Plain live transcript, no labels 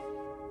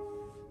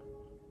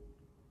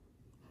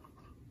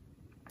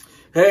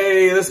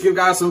Hey, let's give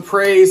God some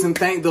praise and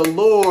thank the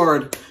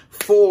Lord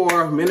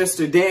for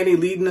Minister Danny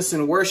leading us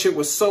in worship.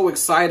 We're so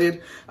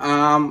excited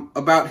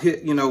about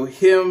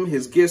him,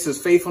 his gifts,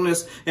 his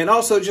faithfulness, and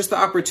also just the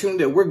opportunity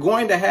that we're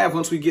going to have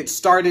once we get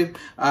started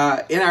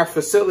in our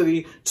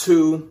facility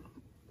to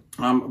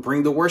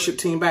bring the worship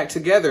team back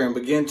together and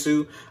begin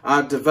to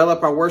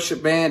develop our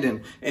worship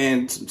band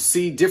and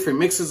see different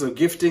mixes of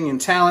gifting and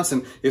talents.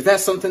 And if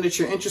that's something that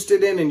you're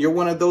interested in and you're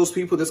one of those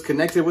people that's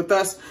connected with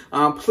us,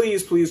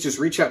 please just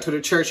reach out to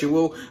the church and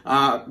we'll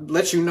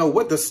let you know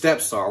what the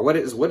steps are, what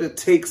it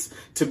takes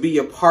to be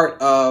a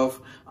part of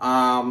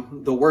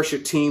the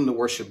worship team, the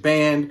worship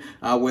band,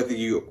 whether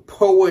you're a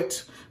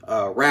poet,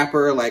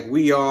 rapper like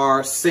we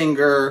are,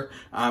 singer,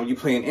 you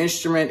play an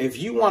instrument. If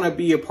you want to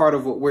be a part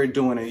of what we're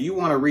doing and you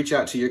want to reach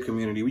out to your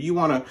community, you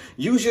want to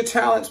use your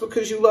talents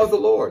because you love the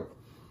Lord,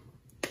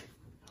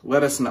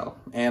 let us know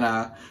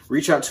and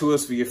reach out to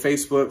us via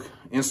Facebook,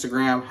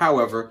 Instagram,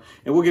 however,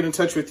 and we'll get in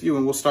touch with you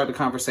and we'll start the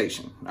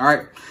conversation. All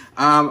right.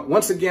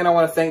 Once again, I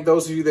want to thank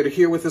those of you that are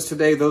here with us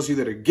today, those of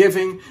you that are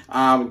giving.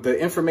 The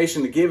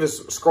information to give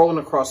is scrolling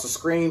across the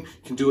screen.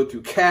 You can do it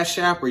through Cash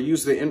App or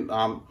use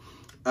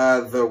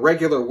the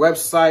regular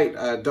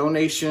website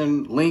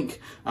donation link.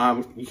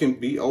 You can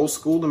be old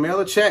school and mail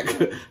a check.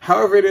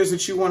 However it is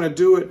that you want to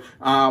do it.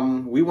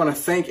 We want to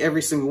thank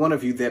every single one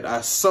of you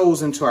that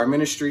sows into our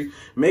ministry,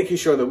 making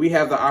sure that we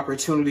have the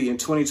opportunity in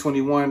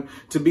 2021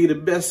 to be the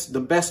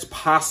best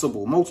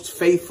possible, most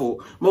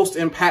faithful, most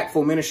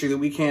impactful ministry that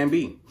we can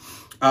be.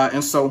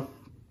 And so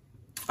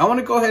I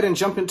want to go ahead and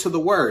jump into the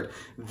word.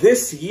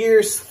 This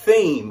year's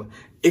theme,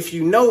 if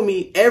you know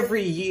me,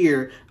 every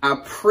year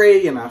I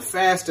pray and I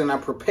fast and I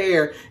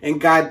prepare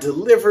and God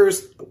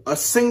delivers a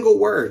single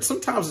word.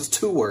 Sometimes it's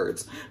two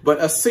words,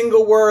 but a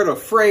single word or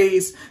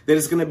phrase that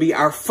is going to be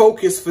our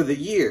focus for the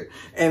year.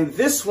 And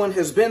this one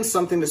has been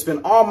something that's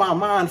been on my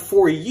mind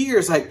for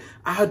years. Like,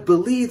 I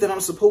believe that I'm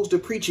supposed to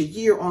preach a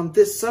year on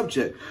this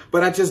subject,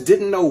 but I just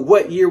didn't know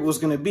what year it was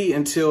going to be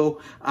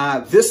until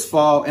this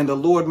fall. And the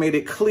Lord made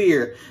it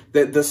clear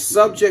that the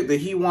subject that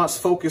he wants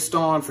focused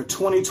on for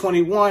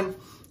 2021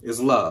 is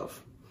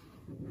love.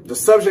 The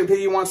subject that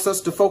he wants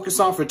us to focus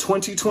on for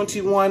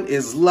 2021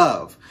 is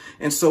love.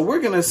 And so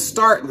we're going to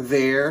start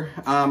there.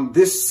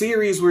 This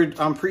series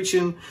I'm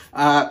preaching,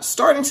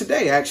 starting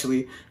today,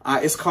 actually,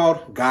 is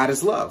called God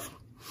is Love.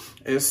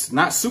 It's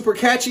not super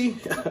catchy,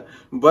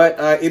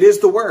 but it is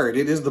the word.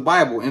 It is the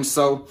Bible. And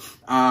so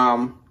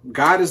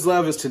God is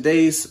Love is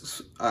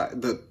today's,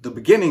 the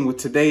beginning with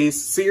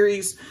today's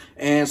series.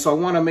 And so I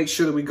want to make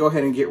sure that we go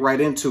ahead and get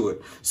right into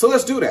it. So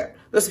let's do that.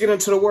 Let's get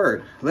into the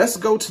word. Let's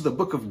go to the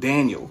book of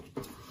Daniel.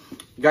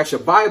 You got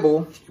your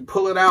Bible, you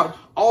pull it out.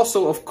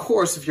 Also, of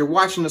course, if you're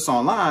watching this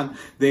online,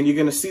 then you're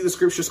going to see the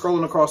scripture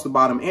scrolling across the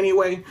bottom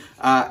anyway.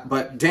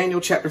 But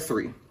Daniel chapter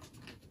 3.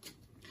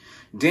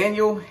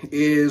 Daniel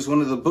is one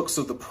of the books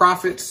of the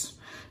prophets,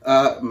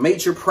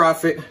 major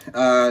prophet.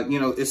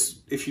 The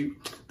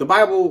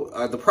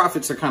Bible, the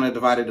prophets are kind of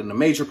divided into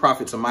major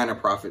prophets and minor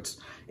prophets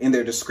in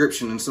their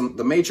description. And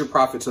the major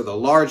prophets are the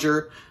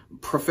larger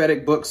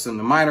prophetic books, and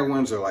the minor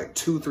ones are like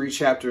 2, 3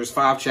 chapters,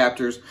 5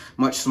 chapters,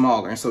 much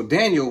smaller. And so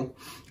Daniel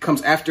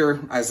comes after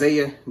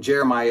Isaiah,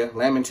 Jeremiah,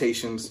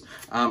 Lamentations,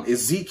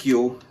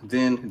 Ezekiel,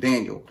 then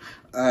Daniel.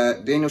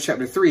 Daniel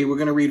chapter 3, we're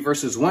going to read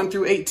verses 1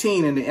 through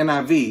 18 in the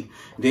NIV.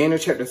 Daniel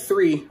chapter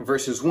 3,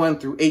 verses 1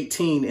 through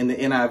 18 in the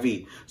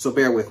NIV. So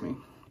bear with me.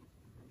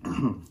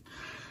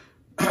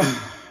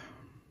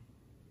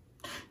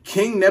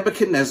 King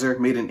Nebuchadnezzar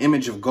made an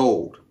image of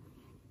gold,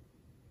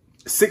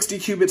 60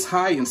 cubits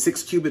high and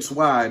 6 cubits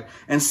wide,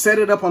 and set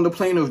it up on the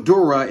plain of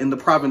Dura in the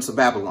province of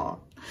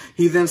Babylon.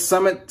 He then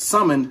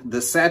summoned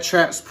the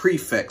satraps,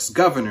 prefects,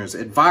 governors,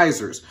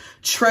 advisors,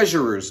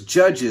 treasurers,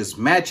 judges,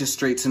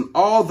 magistrates, and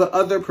all the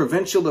other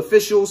provincial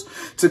officials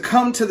to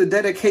come to the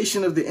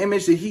dedication of the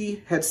image that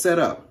he had set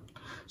up.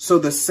 So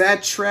the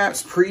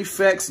satraps,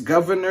 prefects,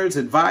 governors,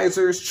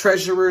 advisors,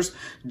 treasurers,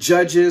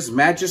 judges,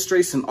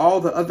 magistrates, and all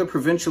the other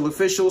provincial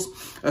officials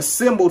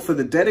assembled for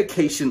the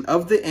dedication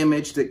of the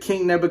image that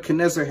King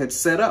Nebuchadnezzar had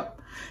set up,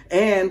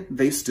 and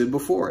they stood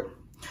before it.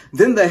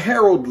 Then the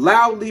herald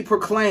loudly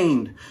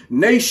proclaimed,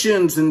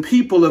 "Nations and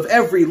people of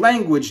every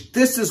language,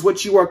 this is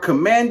what you are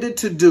commanded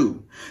to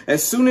do.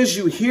 As soon as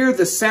you hear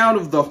the sound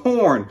of the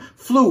horn,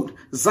 flute,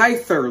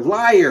 zither,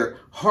 lyre,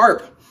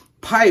 harp,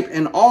 pipe,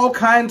 and all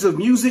kinds of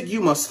music,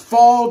 you must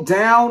fall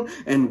down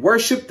and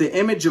worship the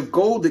image of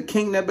gold that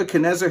King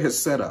Nebuchadnezzar has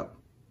set up.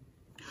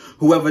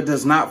 Whoever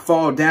does not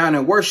fall down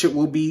and worship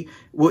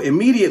will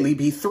immediately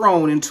be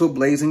thrown into a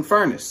blazing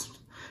furnace."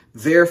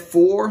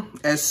 Therefore,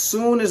 as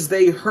soon as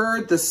they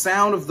heard the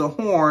sound of the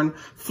horn,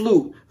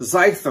 flute,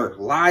 zither,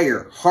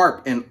 lyre,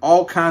 harp, and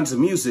all kinds of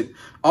music,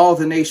 all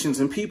the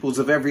nations and peoples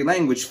of every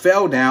language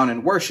fell down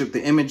and worshiped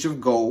the image of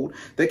gold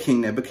that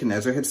King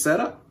Nebuchadnezzar had set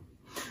up.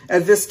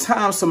 At this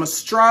time, some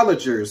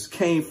astrologers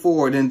came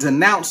forward and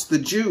denounced the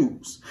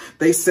Jews.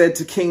 They said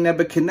to King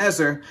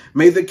Nebuchadnezzar,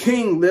 "May the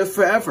king live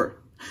forever.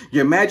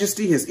 Your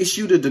Majesty has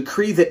issued a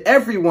decree that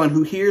everyone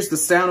who hears the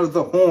sound of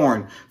the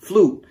horn,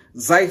 flute,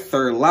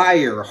 zither,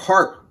 lyre,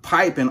 harp,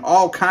 pipe, and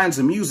all kinds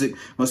of music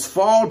must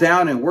fall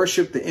down and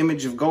worship the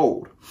image of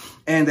gold,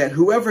 and that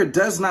whoever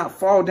does not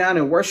fall down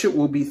and worship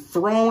will be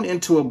thrown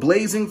into a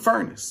blazing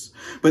furnace.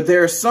 But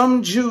there are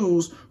some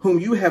Jews whom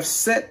you have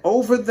set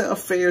over the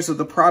affairs of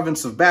the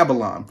province of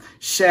Babylon,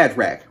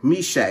 Shadrach,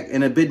 Meshach,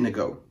 and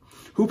Abednego,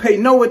 who pay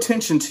no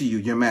attention to you,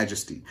 your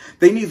majesty.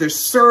 They neither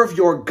serve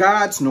your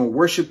gods nor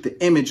worship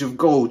the image of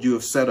gold you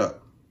have set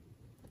up.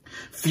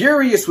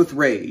 Furious with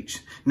rage,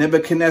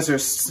 Nebuchadnezzar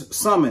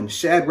summoned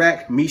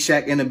Shadrach,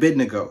 Meshach, and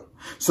Abednego.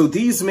 So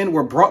these men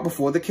were brought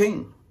before the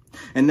king.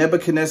 And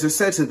Nebuchadnezzar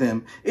said to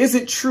them, "Is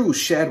it true,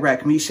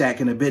 Shadrach, Meshach,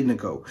 and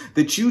Abednego,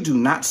 that you do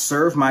not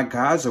serve my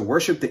gods or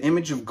worship the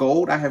image of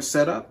gold I have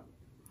set up?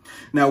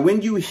 Now,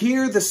 when you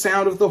hear the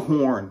sound of the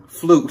horn,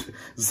 flute,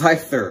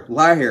 zither,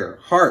 lyre,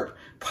 harp,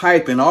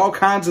 pipe, and all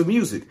kinds of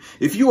music,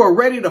 if you are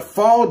ready to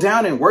fall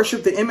down and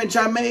worship the image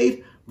I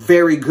made,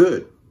 very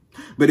good.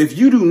 But if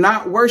you do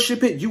not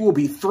worship it, you will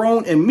be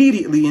thrown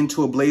immediately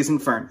into a blazing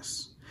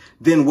furnace.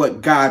 Then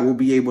what God will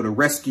be able to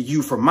rescue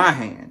you from my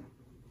hand?"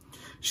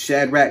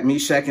 Shadrach,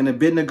 Meshach, and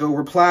Abednego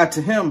replied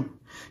to him,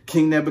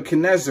 "King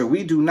Nebuchadnezzar,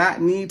 we do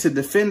not need to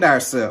defend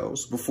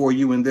ourselves before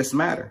you in this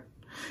matter.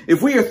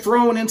 If we are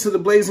thrown into the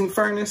blazing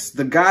furnace,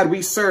 the God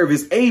we serve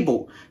is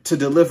able to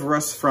deliver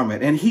us from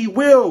it, and he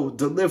will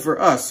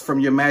deliver us from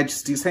your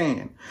majesty's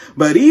hand.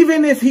 But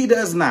even if he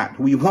does not,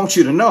 we want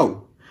you to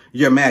know,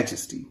 your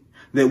majesty,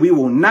 that we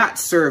will not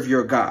serve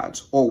your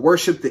gods or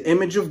worship the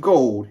image of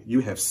gold you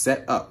have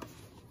set up."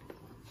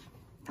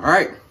 All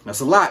right, that's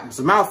a lot. It's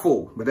a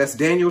mouthful, but that's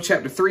Daniel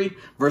chapter 3,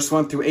 verse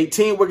 1 through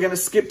 18. We're going to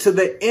skip to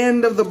the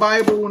end of the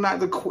Bible,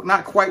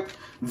 not quite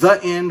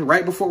the end,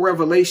 right before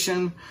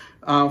Revelation.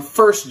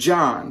 1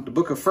 John, the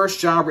book of 1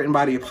 John, written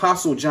by the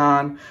Apostle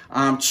John,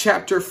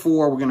 chapter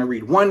 4. We're going to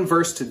read one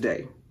verse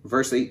today,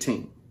 verse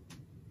 18.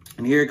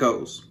 And here it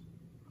goes.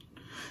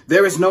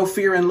 "There is no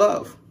fear in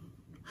love,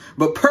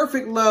 but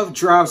perfect love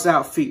drives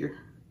out fear,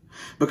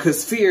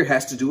 because fear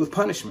has to do with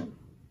punishment.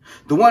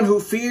 The one who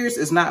fears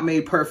is not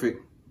made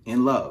perfect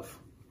in love."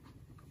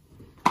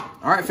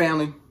 All right,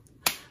 family.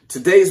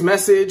 Today's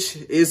message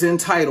is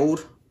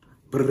entitled,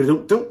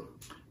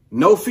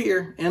 "No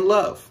Fear in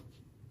Love."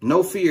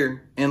 No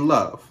fear in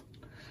love.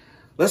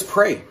 Let's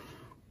pray.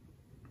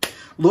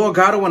 Lord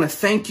God, I want to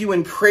thank you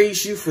and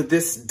praise you for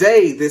this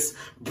day, this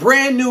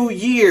brand new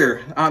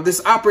year,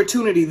 this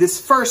opportunity,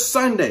 this first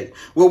Sunday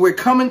where we're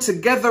coming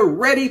together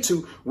ready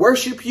to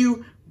worship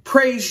you,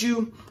 praise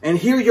you, and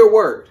hear your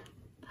word.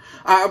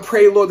 I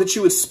pray, Lord, that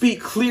you would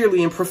speak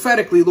clearly and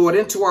prophetically, Lord,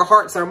 into our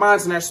hearts, our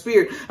minds, and our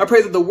spirit. I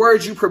pray that the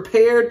word you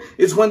prepared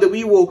is one that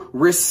we will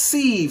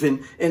receive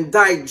and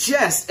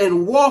digest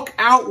and walk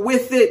out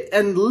with it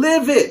and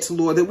live it,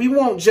 Lord, that we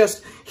won't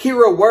just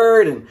hear a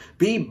word and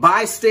be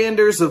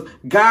bystanders of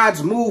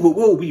God's move, but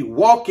we'll be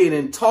walking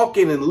and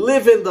talking and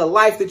living the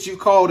life that you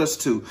called us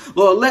to.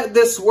 Lord, let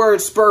this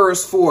word spur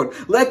us forward.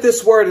 Let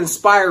this word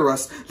inspire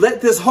us.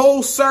 Let this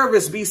whole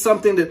service be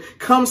something that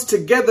comes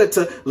together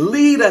to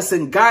lead us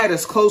and guide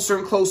us closer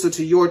and closer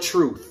to your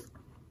truth.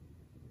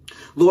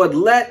 Lord,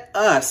 let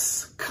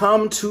us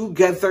come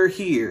together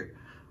here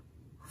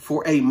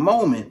for a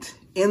moment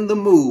in the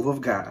move of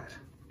God.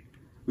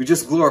 We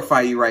just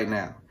glorify you right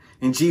now.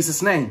 In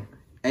Jesus' name,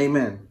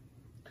 amen.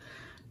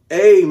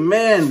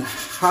 Amen.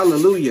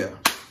 Hallelujah.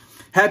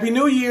 Happy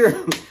New Year.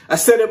 I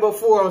said it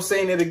before. I'm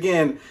saying it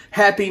again.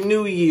 Happy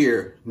New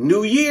Year.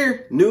 New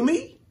year, new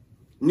me,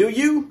 new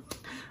you.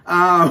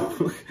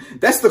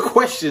 That's the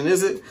question,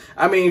 is it?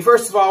 I mean,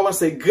 first of all, I want to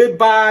say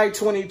goodbye,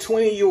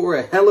 2020. You were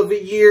a hell of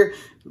a year.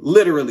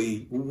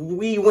 Literally,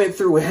 we went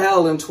through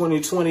hell in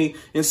 2020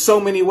 in so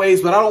many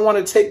ways, but I don't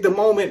want to take the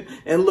moment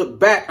and look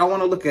back. I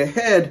want to look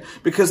ahead,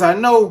 because I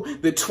know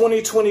that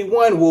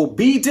 2021 will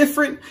be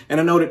different, and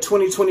I know that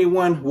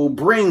 2021 will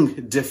bring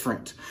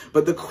different.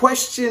 But the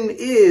question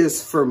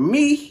is for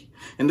me,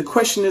 and the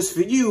question is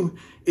for you,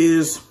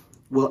 is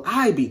will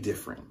I be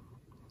different?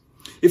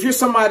 If you're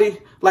somebody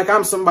like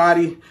I'm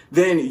somebody,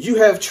 then you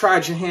have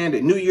tried your hand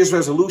at New Year's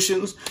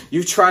resolutions.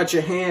 You've tried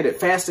your hand at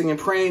fasting and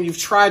praying. You've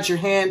tried your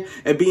hand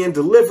at being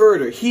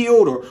delivered or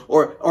healed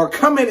or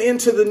coming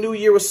into the new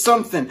year with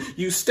something.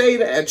 You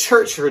stayed at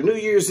church for New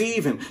Year's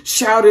Eve and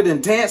shouted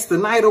and danced the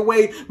night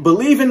away,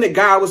 believing that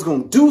God was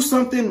going to do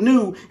something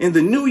new in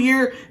the new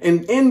year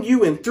and in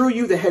you and through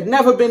you that had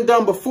never been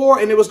done before.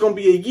 And it was going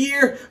to be a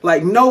year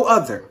like no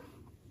other.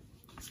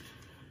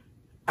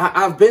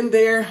 I've been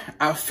there.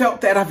 I've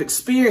felt that. I've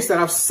experienced that.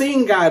 I've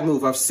seen God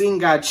move. I've seen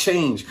God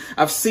change.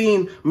 I've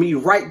seen me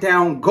write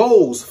down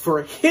goals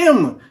for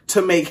him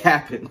to make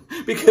happen,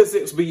 because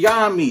it's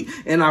beyond me.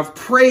 And I've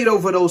prayed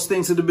over those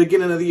things at the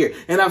beginning of the year.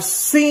 And I've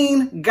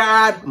seen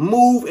God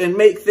move and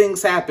make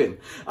things happen,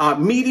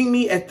 meeting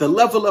me at the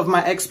level of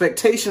my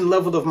expectation,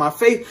 level of my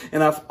faith.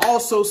 And I've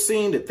also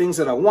seen that things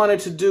that I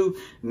wanted to do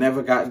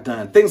never got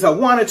done. Things I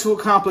wanted to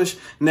accomplish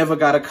never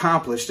got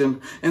accomplished.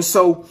 And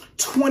so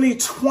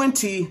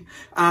 2020,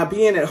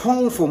 being at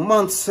home for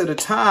months at a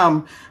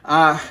time,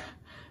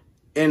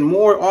 and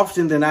more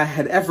often than I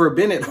had ever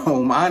been at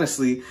home,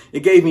 honestly,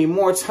 it gave me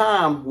more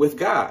time with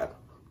God.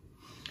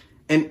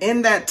 And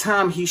in that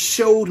time, he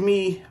showed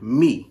me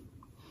me.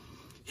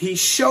 He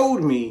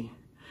showed me.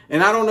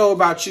 And I don't know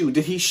about you.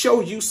 Did he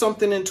show you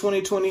something in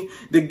 2020?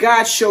 Did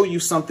God show you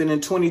something in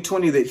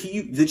 2020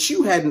 that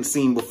you hadn't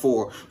seen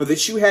before, or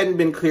that you hadn't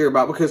been clear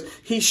about? Because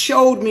he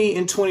showed me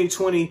in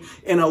 2020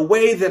 in a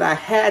way that I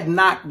had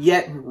not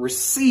yet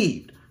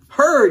received.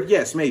 Heard,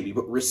 yes, maybe,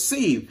 but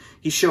received.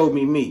 He showed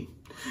me me.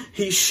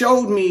 He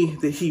showed me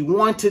that he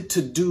wanted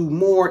to do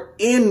more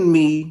in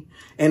me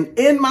and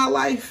in my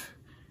life.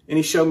 And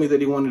he showed me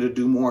that he wanted to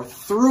do more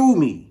through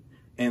me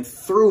and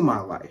through my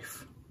life.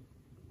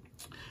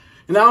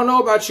 And I don't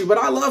know about you, but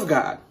I love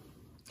God.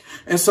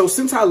 And so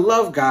since I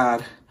love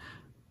God,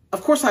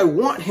 of course, I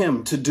want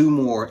him to do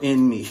more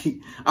in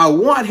me. I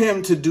want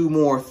him to do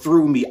more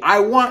through me. I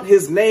want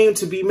his name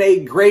to be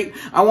made great.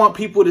 I want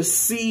people to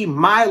see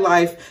my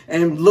life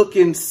and look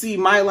and see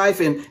my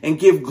life and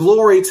give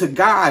glory to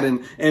God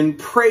and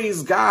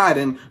praise God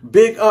and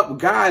big up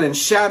God and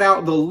shout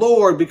out the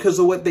Lord because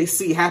of what they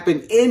see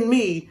happen in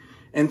me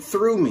and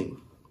through me.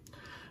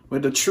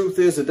 But the truth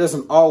is, it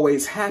doesn't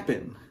always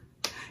happen.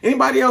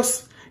 Anybody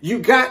else? You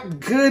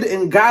got good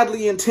and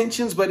godly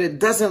intentions, but it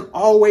doesn't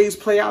always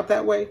play out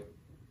that way.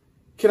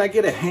 Can I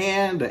get a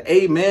hand, an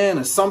amen,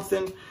 or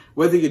something?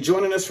 Whether you're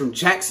joining us from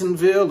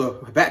Jacksonville or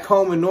back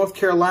home in North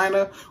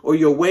Carolina, or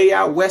you're way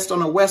out west on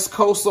the West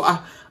Coast. So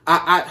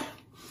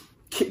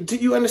do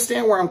you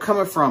understand where I'm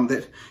coming from?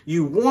 That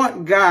you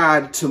want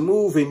God to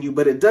move in you,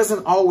 but it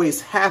doesn't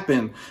always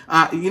happen.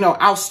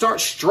 I'll start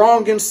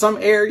strong in some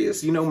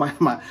areas,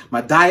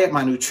 my diet,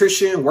 my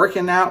nutrition,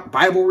 working out,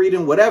 Bible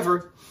reading,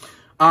 whatever.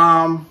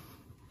 But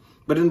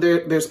then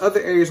there's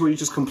other areas where you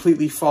just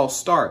completely false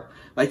start.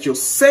 Like you'll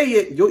say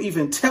it, you'll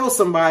even tell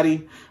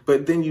somebody,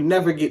 but then you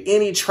never get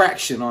any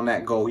traction on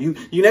that goal. You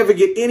never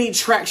get any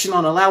traction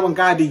on allowing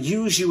God to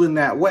use you in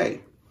that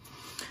way.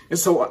 And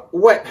so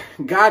what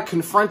God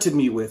confronted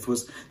me with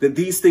was that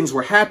these things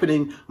were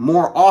happening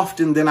more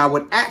often than I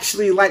would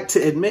actually like to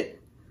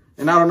admit.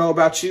 And I don't know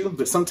about you,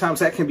 but sometimes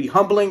that can be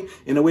humbling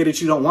in a way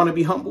that you don't want to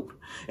be humbled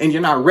and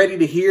you're not ready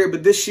to hear.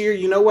 But this year,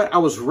 you know what? I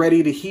was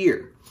ready to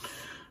hear.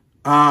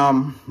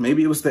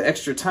 Maybe it was the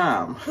extra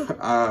time.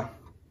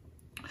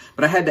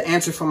 But I had to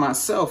answer for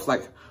myself,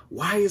 like,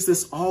 why does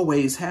this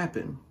always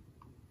happen?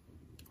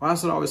 Why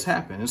does it always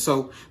happen? And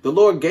so the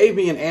Lord gave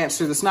me an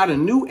answer that's not a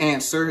new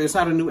answer. It's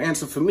not a new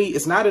answer for me.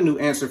 It's not a new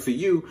answer for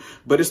you,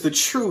 but it's the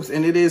truth.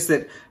 And it is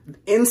that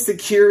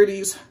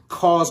insecurities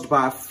caused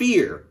by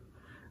fear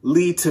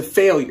lead to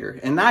failure,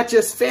 and not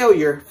just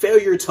failure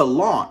to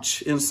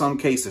launch in some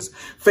cases,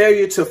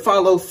 failure to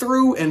follow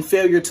through and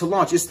failure to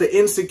launch. It's the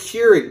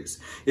insecurities.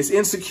 It's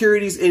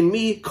insecurities in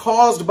me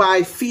caused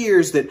by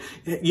fears that,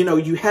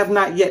 you have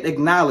not yet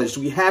acknowledged.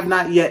 We have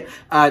not yet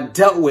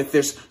dealt with.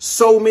 There's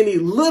so many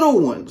little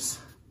ones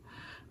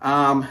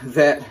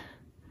that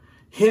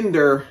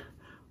hinder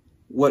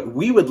what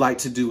we would like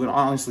to do and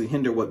honestly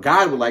hinder what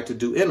God would like to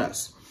do in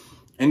us.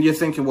 And you're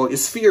thinking, well,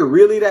 is fear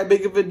really that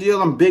big of a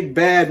deal? I'm a big,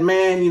 bad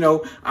man.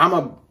 I'm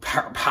a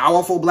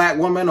powerful black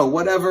woman or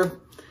whatever.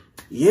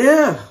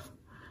 Yeah,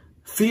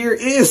 fear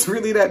is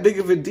really that big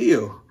of a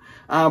deal.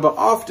 But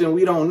often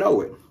we don't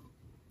know it.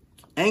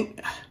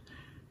 And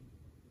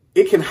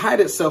it can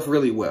hide itself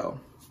really well.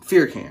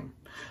 Fear can.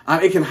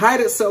 It can hide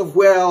itself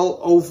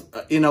well,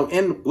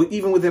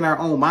 even within our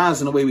own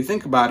minds and the way we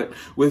think about it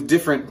with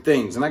different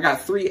things. And I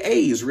got three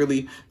A's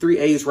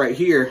right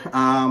here.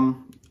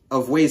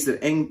 Of ways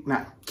that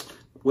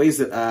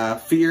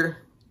fear,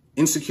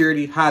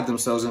 insecurity hide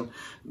themselves in.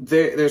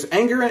 There's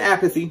anger and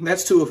apathy.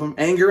 That's two of them.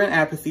 Anger and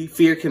apathy.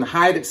 Fear can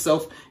hide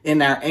itself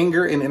in our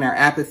anger and in our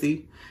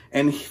apathy.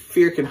 And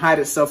fear can hide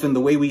itself in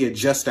the way we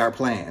adjust our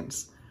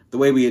plans.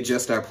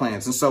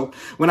 And so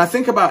when I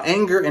think about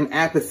anger and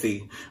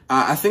apathy,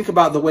 I think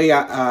about the way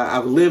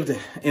I've lived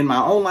in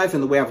my own life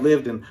and the way I've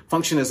lived and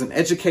functioned as an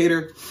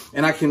educator.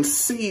 And I can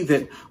see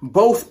that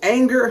both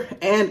anger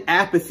and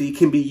apathy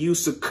can be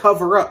used to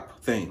cover up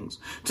things,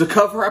 to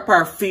cover up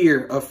our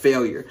fear of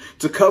failure,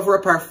 to cover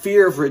up our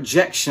fear of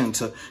rejection,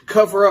 to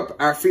cover up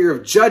our fear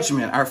of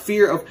judgment, our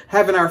fear of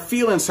having our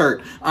feelings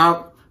hurt.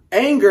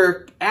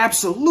 Anger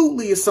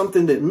absolutely is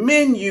something that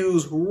men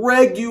use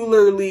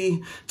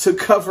regularly to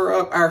cover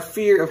up our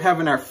fear of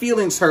having our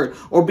feelings hurt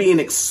or being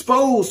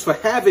exposed for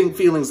having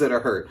feelings that are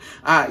hurt.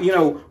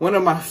 One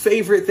of my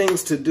favorite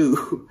things to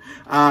do,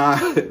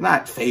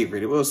 not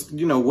favorite, it was,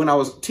 when I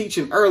was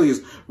teaching earlier,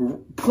 is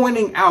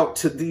pointing out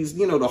to these,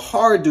 the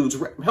hard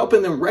dudes,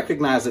 helping them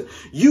recognize that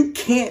you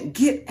can't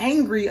get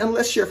angry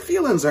unless your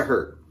feelings are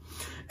hurt.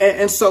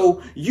 And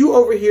so you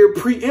over here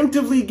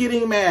preemptively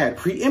getting mad,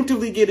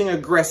 preemptively getting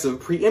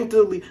aggressive,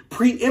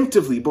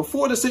 preemptively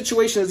before the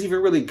situation has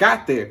even really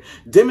got there,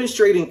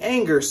 demonstrating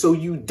anger so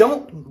you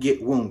don't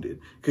get wounded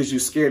because you're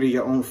scared of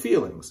your own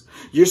feelings.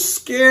 You're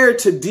scared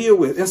to deal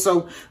with. And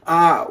so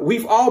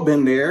we've all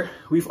been there.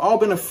 We've all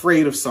been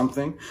afraid of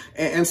something.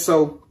 And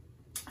so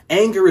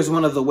anger is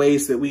one of the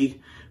ways that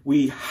we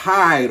we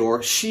hide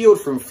or shield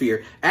from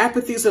fear.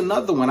 Apathy is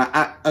another one.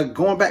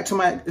 Going back to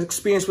my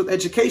experience with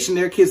education,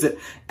 there are kids that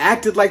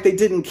acted like they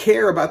didn't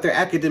care about their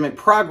academic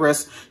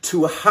progress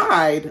to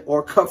hide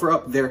or cover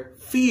up their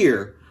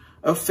fear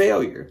of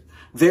failure.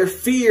 Their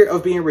fear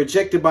of being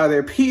rejected by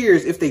their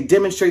peers if they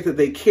demonstrate that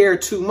they care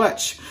too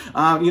much.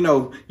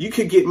 You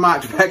could get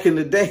mocked back in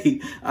the day.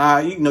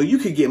 You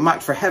could get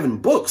mocked for having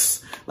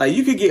books. Like,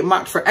 you could get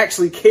mocked for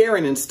actually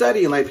caring and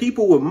studying. Like,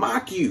 people would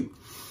mock you,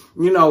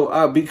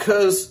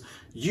 because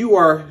you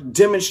are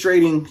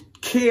demonstrating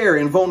care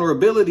and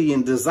vulnerability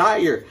and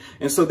desire.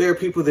 And so there are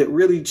people that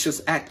really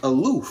just act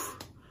aloof.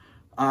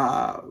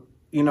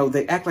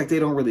 They act like they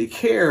don't really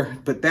care,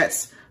 but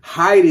that's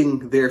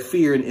hiding their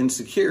fear and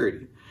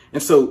insecurity.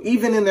 And so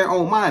even in their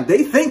own mind,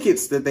 they think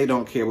it's that they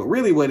don't care, but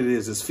really what it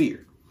is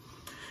fear.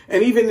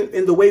 And even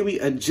in the way we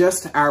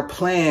adjust our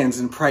plans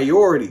and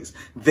priorities,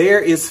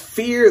 there is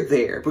fear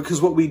there, because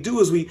what we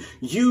do is we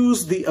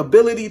use the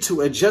ability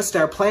to adjust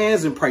our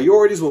plans and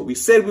priorities, what we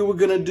said we were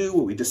going to do,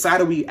 what we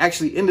decided we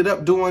actually ended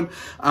up doing,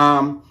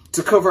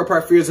 to cover up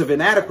our fears of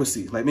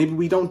inadequacy. Like, maybe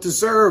we don't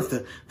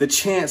deserve the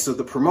chance of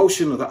the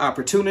promotion or the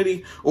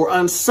opportunity, or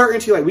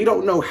uncertainty. Like, we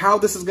don't know how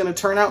this is going to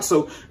turn out.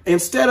 So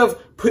instead of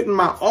putting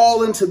my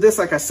all into this,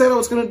 like I said I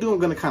was going to do, I'm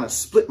going to kind of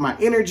split my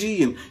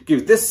energy and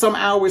give this some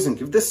hours and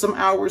give this some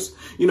hours.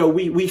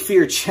 We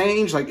fear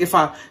change. Like, if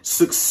I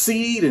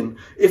succeed and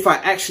if I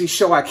actually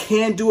show I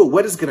can do it,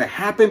 what is going to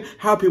happen?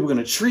 How are people going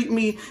to treat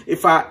me?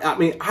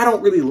 I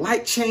don't really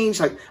like change.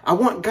 Like, I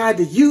want God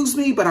to use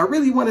me, but I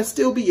really want to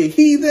still be a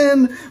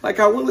heathen. Like,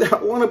 I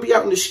want to be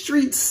out in the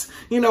streets,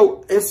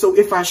 and so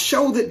if I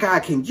show that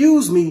God can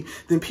use me,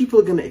 then people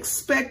are going to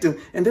expect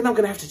him, and then I'm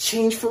going to have to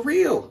change for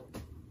real.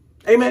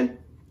 Amen.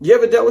 You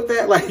ever dealt with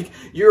that? Like,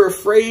 you're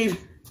afraid,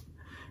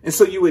 and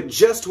so you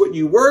adjust what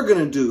you were going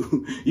to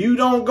do. You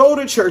don't go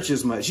to church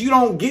as much. You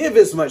don't give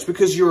as much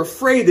because you're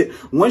afraid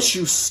that once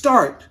you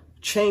start,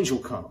 change will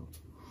come,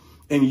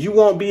 and you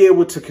won't be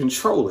able to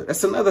control it.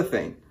 That's another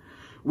thing.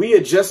 We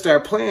adjust our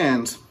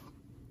plans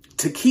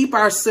to keep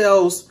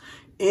ourselves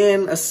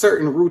in a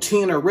certain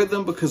routine or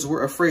rhythm because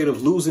we're afraid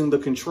of losing the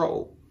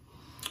control.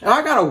 And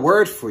I got a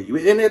word for you,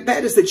 and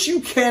that is that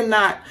you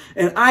cannot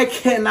and I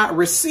cannot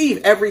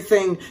receive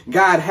everything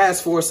God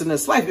has for us in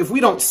this life if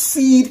we don't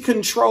cede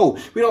control.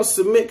 We don't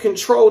submit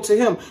control to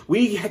him.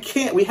 We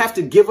have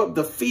to give up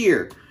the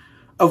fear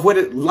of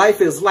what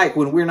life is like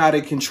when we're not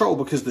in control,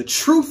 because the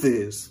truth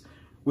is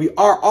we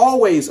are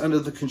always under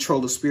the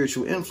control of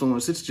spiritual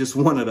influence. It's just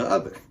one or the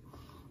other.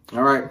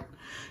 All right.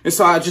 And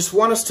so I just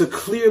want us to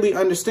clearly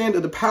understand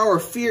that the power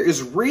of fear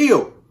is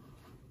real,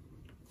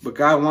 but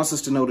God wants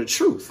us to know the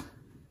truth.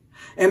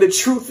 And the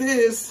truth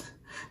is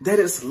that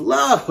it's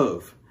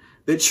love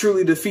that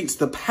truly defeats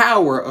the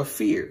power of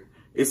fear.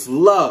 It's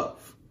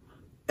love.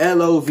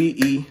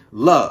 L-O-V-E,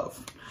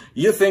 love.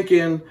 You're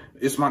thinking,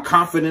 it's my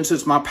confidence,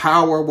 it's my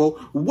power. Well,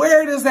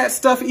 where does that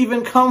stuff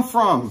even come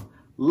from?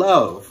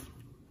 Love.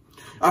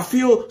 I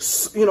feel,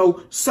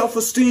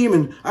 self-esteem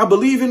and I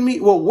believe in me.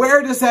 Well,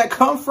 where does that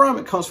come from?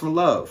 It comes from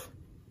love.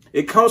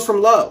 It comes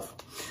from love.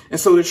 And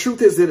so the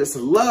truth is that it's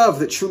love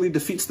that truly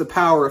defeats the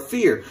power of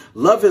fear.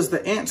 Love is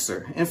the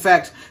answer. In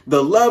fact,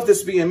 the love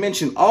that's being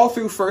mentioned all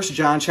through 1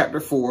 John chapter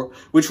 4,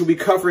 which we'll be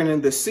covering in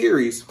this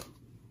series,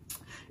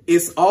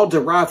 is all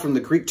derived from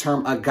the Greek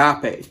term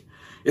agape.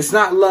 It's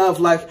not love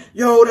like,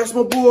 yo, that's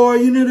my boy,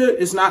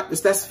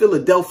 that's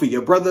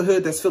Philadelphia.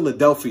 Brotherhood, that's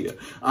Philadelphia.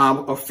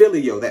 Or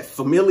filio, that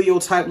familial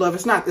type love.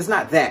 It's not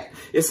that.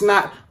 It's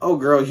not, oh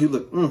girl, you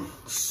look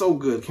so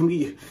good. Can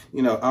we,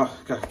 can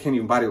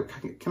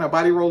I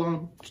body roll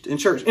on in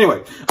church?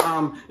 Anyway,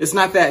 it's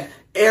not that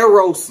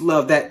eros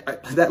love,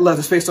 that love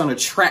is based on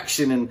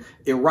attraction and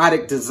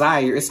erotic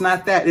desire. It's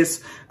not that. It's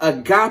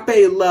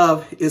agape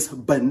love is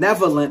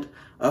benevolent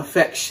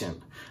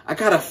affection. I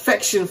got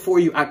affection for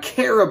you. I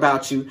care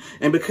about you.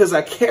 And because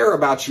I care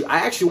about you, I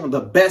actually want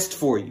the best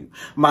for you.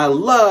 My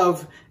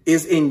love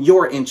is in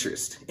your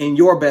interest, in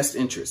your best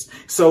interest.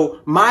 So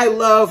my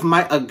love,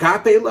 my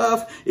agape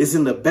love is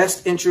in the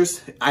best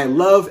interest. I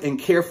love and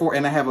care for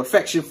and I have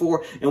affection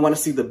for and want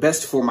to see the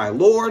best for my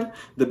Lord,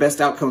 the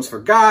best outcomes for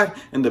God,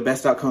 and the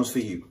best outcomes for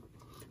you.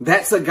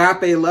 That's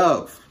agape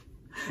love.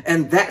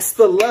 And that's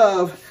the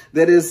love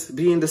that is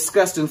being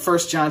discussed in 1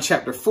 John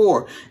chapter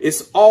 4.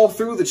 It's all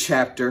through the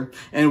chapter.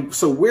 And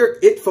so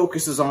it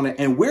focuses on it,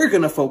 and we're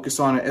going to focus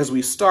on it as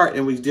we start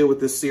and we deal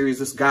with this series,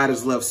 this God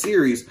is Love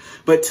series.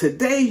 But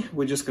today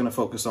we're just going to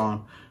focus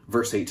on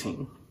verse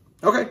 18.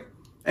 Okay.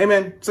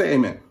 Amen. Say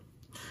amen.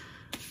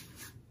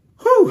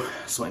 Whew.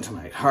 Sweating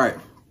tonight. All right.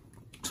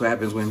 That's what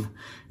happens when,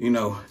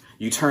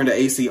 you turn the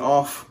AC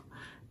off,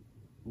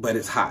 but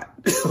it's hot.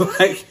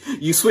 Like,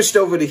 you switched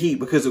over to heat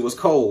because it was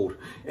cold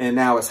and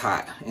now it's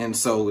hot. And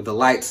so with the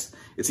lights,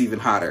 it's even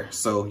hotter.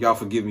 So y'all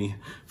forgive me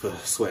for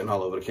sweating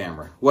all over the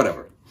camera,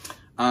 whatever.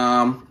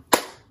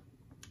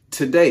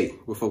 Today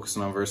we're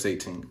focusing on verse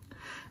 18.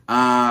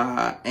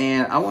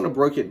 And I want to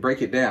break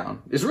it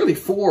down. There's really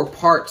 4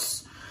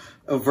 parts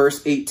of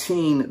verse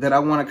 18 that I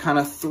want to kind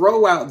of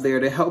throw out there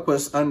to help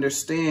us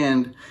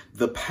understand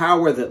the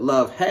power that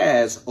love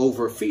has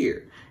over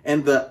fear,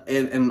 and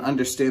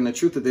understand the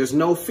truth that there's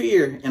no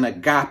fear in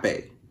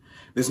agape.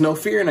 There's no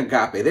fear in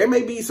agape. There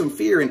may be some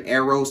fear in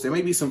Eros. There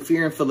may be some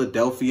fear in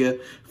Philadelphia,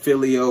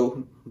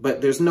 Phileo,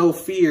 but there's no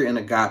fear in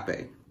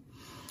agape.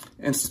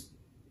 And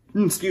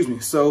excuse me.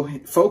 So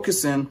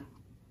focusing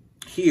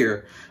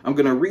here, I'm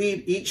going to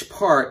read each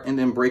part and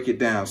then break it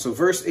down. So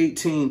verse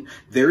 18,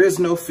 there is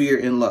no fear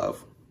in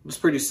love. It's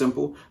pretty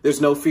simple. There's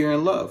no fear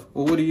in love.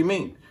 Well, what do you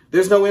mean?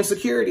 There's no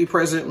insecurity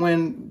present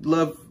when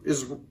love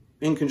is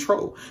in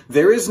control.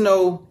 There is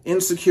no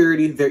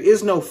insecurity. There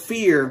is no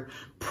fear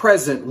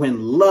present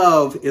when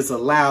love is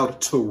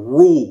allowed to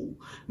rule,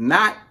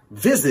 not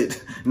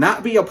visit,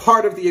 not be a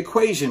part of the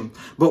equation.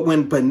 But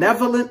when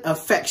benevolent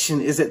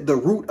affection is at the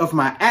root of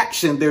my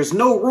action, there's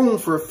no room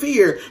for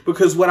fear,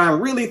 because what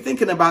I'm really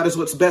thinking about is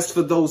what's best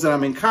for those that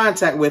I'm in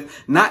contact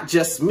with, not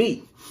just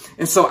me.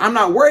 And so I'm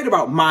not worried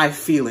about my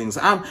feelings.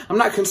 I'm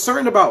not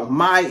concerned about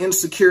my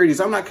insecurities.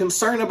 I'm not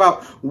concerned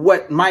about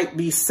what might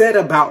be said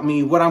about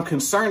me. What I'm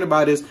concerned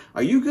about is,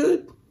 are you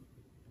good?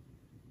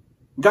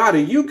 God, are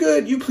you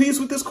good? You pleased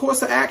with this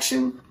course of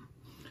action?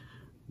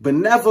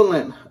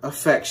 Benevolent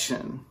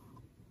affection.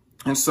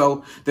 And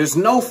so there's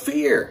no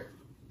fear.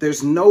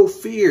 There's no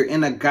fear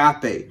in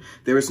agape.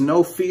 There is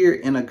no fear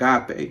in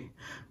agape.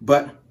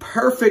 But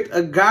perfect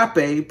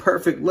agape,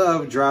 perfect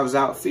love drives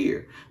out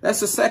fear. That's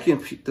the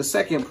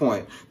second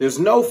point. There's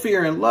no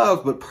fear in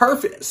love, but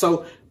perfect.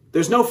 So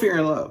there's no fear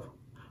in love.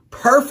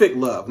 Perfect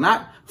love,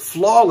 not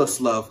flawless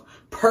love.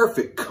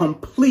 Perfect,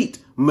 complete,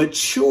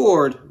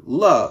 matured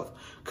love.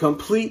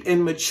 Complete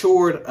and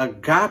matured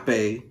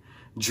agape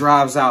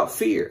drives out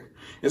fear.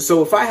 And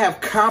so if I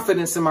have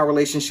confidence in my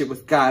relationship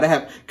with God, I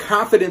have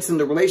confidence in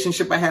the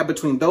relationship I have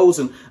between those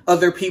and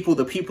other people,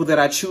 the people that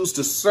I choose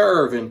to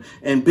serve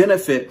and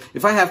benefit.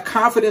 If I have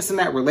confidence in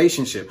that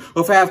relationship,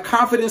 or if I have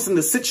confidence in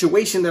the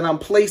situation that I'm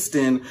placed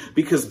in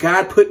because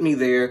God put me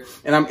there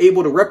and I'm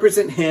able to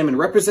represent him and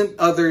represent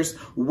others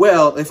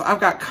well, if I've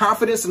got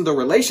confidence in the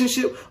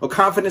relationship or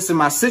confidence in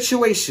my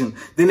situation,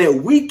 then it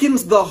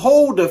weakens the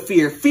hold of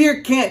fear. Fear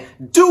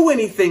can't do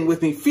anything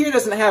with me. Fear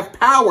doesn't have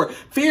power.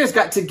 Fear's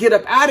got to get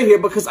up out of here,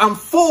 because I'm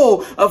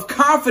full of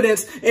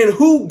confidence in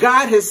who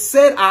God has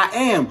said I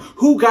am,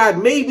 who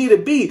God made me to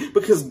be,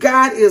 because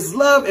God is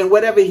love, and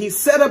whatever he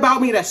said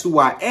about me, that's who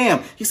I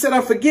am. He said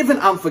I'm forgiven,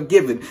 I'm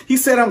forgiven. He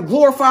said I'm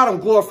glorified, I'm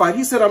glorified.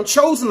 He said I'm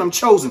chosen, I'm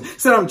chosen. He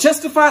said I'm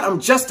justified, I'm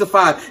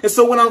justified. And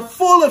so when I'm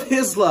full of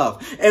his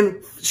love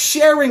and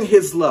sharing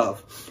his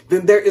love,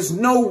 then there is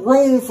no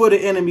room for the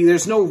enemy.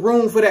 There's no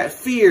room for that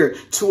fear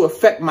to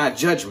affect my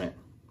judgment.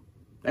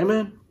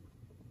 Amen.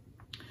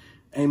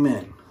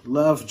 Amen.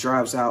 Love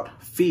drives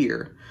out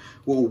fear.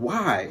 Well,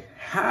 why?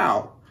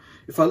 How?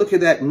 If I look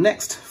at that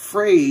next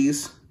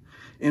phrase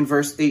in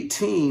verse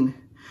 18,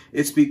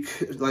 it's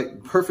because,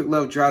 like, perfect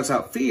love drives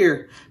out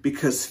fear,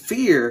 because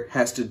fear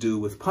has to do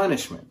with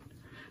punishment.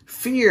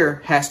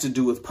 Fear has to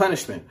do with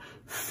punishment.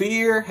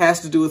 Fear has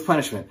to do with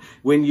punishment.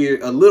 When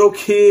you're a little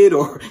kid,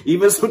 or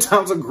even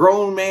sometimes a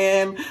grown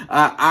man,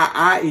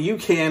 I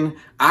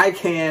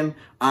can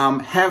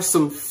have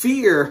some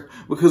fear,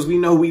 because we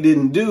know we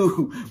didn't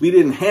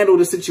handle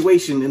the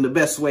situation in the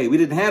best way. We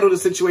didn't handle the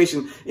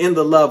situation in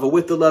the love, or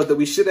with the love that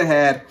we should have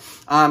had,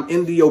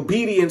 in the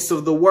obedience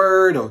of the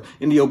word, or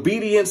in the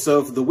obedience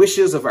of the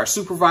wishes of our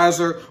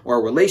supervisor or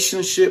a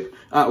relationship.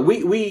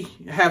 We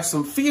have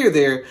some fear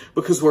there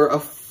because we're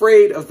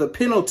afraid of the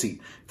penalty.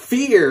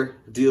 Fear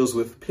deals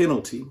with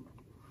penalty.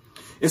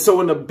 And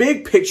so in the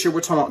big picture,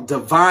 we're talking about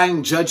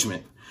divine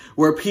judgment,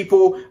 where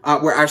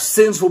where our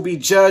sins will be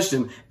judged,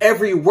 and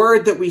every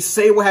word that we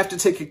say we'll have to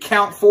take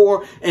account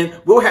for, and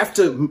we'll have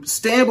to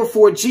stand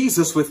before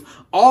Jesus with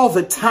all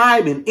the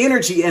time and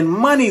energy and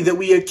money that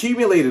we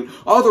accumulated,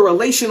 all the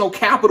relational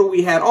capital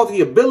we had, all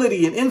the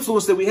ability and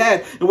influence that we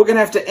had, and we're going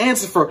to have to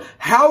answer for,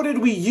 how did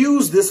we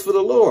use this for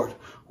the Lord?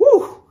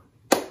 Whew.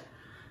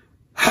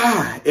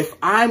 If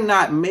I'm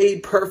not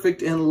made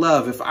perfect in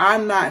love, if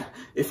I'm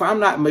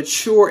not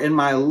mature in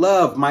my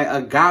love, my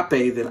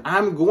agape, then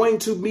I'm going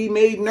to be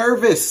made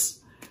nervous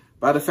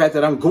by the fact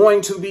that I'm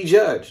going to be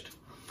judged.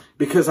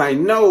 Because I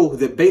know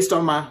that based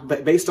on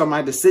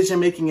my decision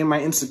making and my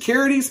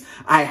insecurities,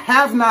 I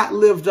have not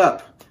lived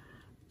up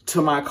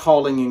to my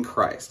calling in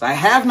Christ. I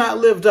have not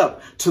lived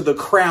up to the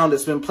crown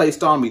that's been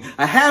placed on me.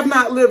 I have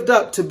not lived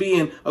up to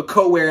being a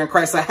co-heir in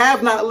Christ. I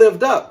have not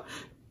lived up.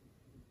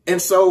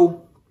 And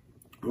so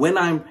when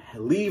I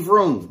leave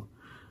room,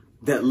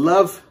 that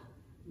love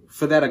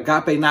for that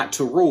agape not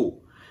to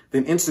rule,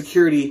 then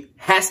insecurity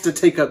has to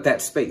take up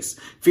that space.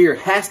 Fear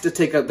has to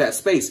take up that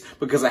space,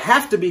 because I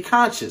have to be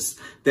conscious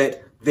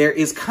that there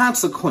is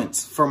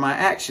consequence for my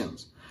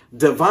actions,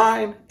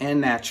 divine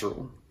and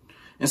natural.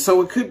 And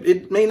so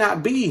it may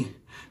not be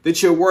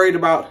that you're worried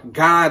about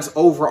God's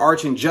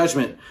overarching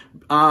judgment.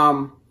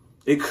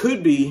 It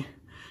could be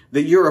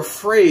that you're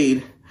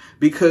afraid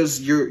because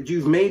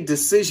you've made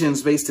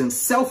decisions based in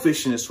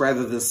selfishness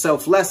rather than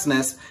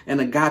selflessness. And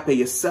agape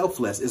is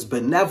selfless, it's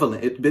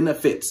benevolent, it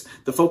benefits.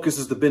 The focus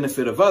is the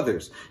benefit of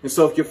others. And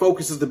so if your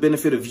focus is the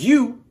benefit of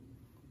you,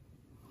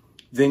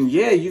 then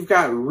yeah, you've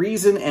got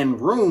reason and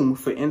room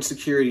for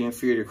insecurity and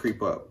fear to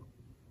creep up.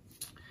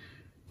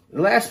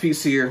 The last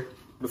piece here,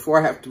 before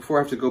I have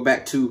to go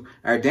back to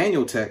our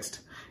Daniel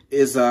text,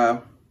 is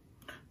the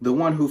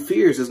one who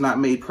fears is not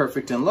made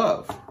perfect in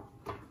love.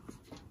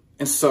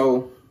 And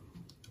so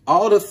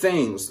all the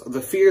things,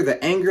 the fear,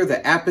 the anger,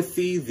 the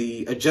apathy,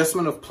 the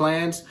adjustment of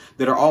plans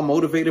that are all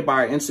motivated by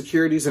our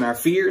insecurities and our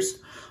fears,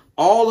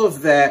 all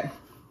of that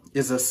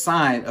is a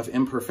sign of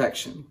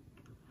imperfection,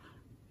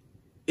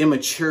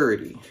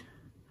 immaturity,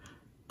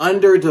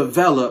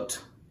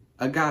 underdeveloped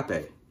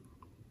agape.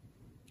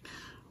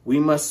 We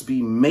must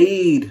be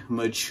made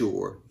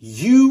mature.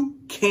 You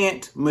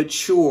can't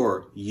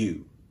mature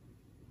you.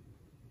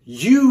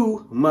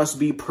 You must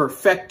be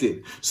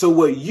perfected. So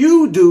what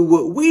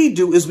we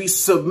do is we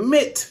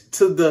submit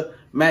to the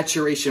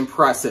maturation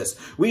process.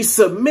 We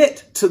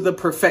submit to the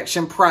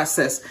perfection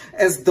process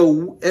as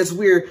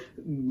we're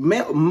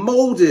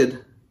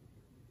molded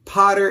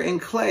potter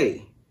and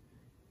clay.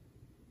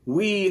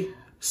 We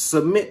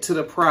submit to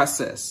the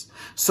process.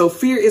 So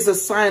fear is a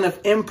sign of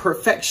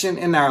imperfection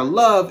in our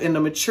love and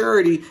the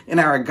maturity in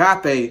our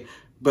agape.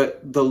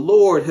 But the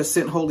Lord has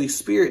sent Holy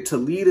Spirit to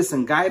lead us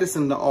and guide us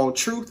into all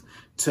truth,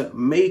 to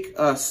make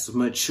us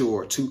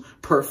mature, to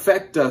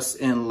perfect us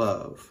in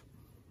love,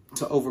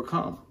 to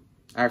overcome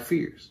our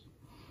fears.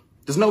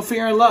 There's no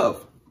fear in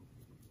love.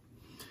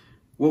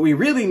 What we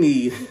really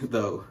need,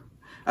 though,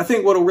 I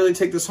think what will really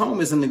take this home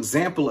is an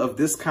example of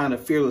this kind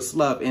of fearless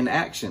love in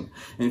action.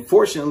 And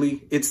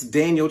fortunately, it's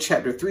Daniel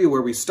chapter 3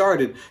 where we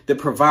started that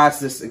provides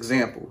this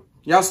example.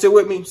 Y'all still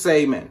with me?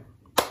 Say amen.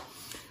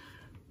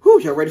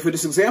 Whew, y'all ready for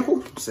this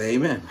example? Say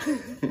amen.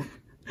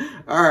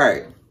 All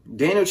right.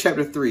 Daniel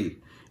chapter 3.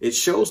 It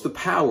shows the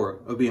power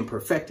of being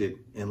perfected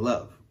in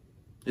love.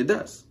 It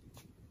does.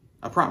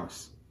 I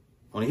promise.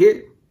 Want to hear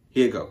it?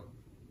 Here you go.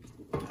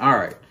 All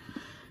right.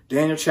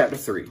 Daniel chapter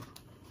 3.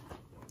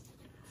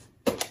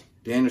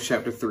 Daniel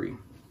chapter 3.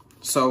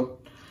 So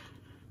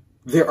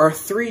there are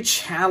 3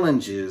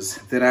 challenges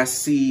that I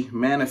see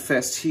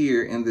manifest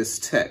here in this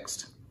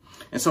text.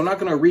 And so I'm not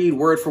going to read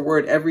word for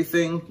word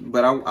everything,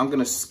 but I'm going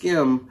to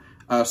skim,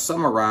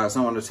 summarize.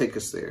 I want to take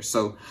us there.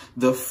 So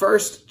the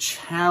first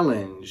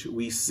challenge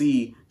we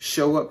see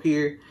show up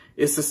here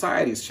is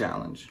society's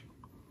challenge.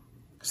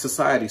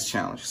 Society's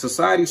challenge.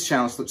 Society's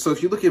challenge. So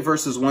if you look at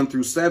verses 1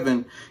 through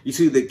 7, you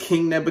see that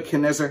King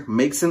Nebuchadnezzar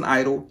makes an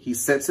idol. He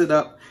sets it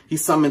up. He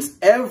summons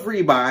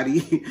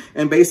everybody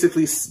and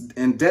basically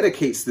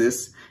dedicates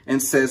this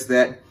and says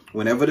that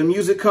whenever the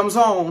music comes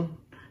on,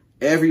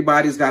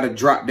 everybody's got to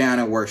drop down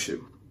and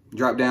worship.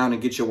 Drop down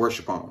and get your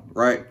worship on,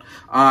 right?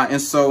 And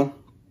so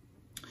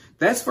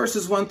that's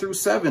verses 1 through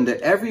 7,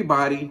 that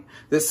everybody,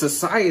 that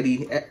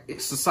society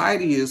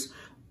is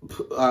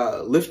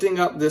lifting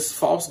up this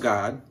false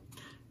god,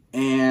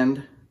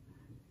 and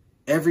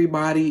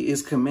everybody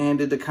is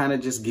commanded to kind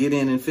of just get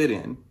in and fit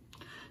in.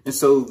 And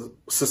so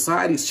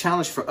society's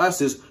challenge for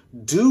us is,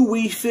 do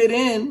we fit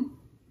in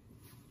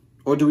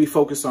or do we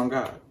focus on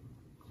God?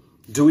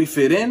 Do we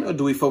fit in or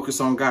do we focus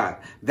on God?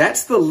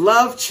 That's the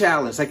love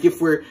challenge. Like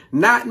if we're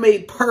not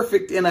made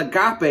perfect in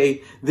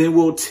agape, then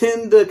we'll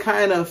tend to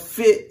kind of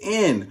fit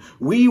in.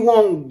 We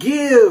won't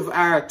give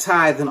our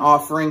tithe and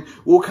offering.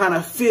 We'll kind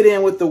of fit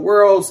in with the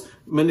world's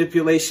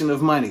manipulation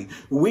of money.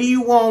 We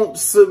won't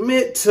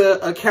submit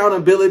to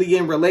accountability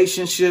in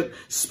relationship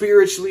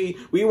spiritually.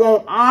 We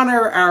won't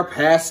honor our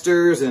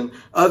pastors and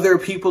other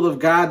people of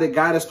God that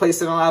God has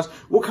placed in our lives.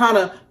 We'll kind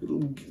of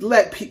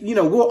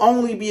we'll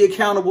only be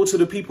accountable to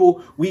the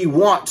people we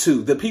want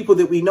to, the people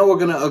that we know are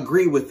going to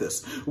agree with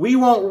us. We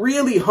won't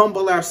really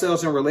humble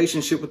ourselves in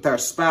relationship with our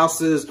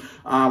spouses,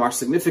 our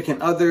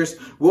significant others.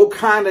 We'll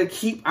kind of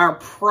keep our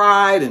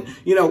pride and,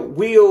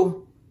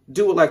 we'll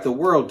do it like the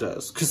world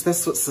does, because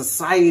that's what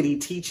society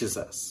teaches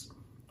us,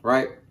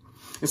 right?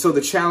 And so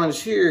the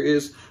challenge here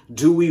is,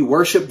 do we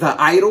worship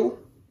the idol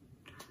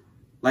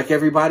like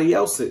everybody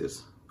else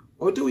is?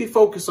 Or do we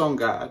focus on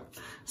God?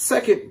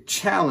 Second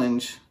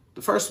challenge,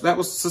 the first, that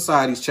was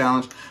society's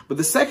challenge, but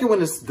the second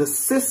one is the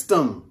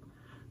systems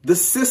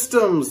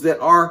that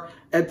are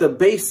at the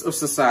base of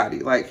society.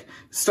 Like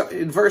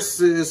in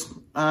verses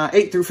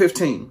 8 through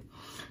 15,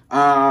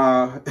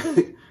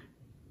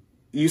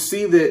 you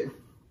see that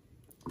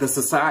the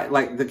society,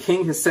 like the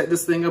king has set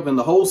this thing up and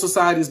the whole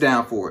society's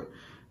down for it.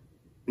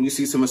 And you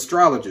see some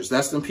astrologers.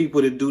 That's the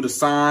people that do the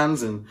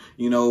signs and,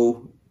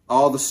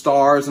 all the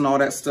stars and all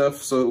that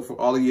stuff. So for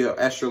all of your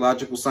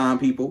astrological sign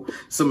people,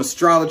 some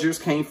astrologers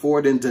came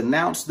forward and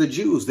denounced the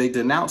Jews. They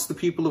denounced the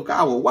people of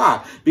God. Well,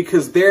 why?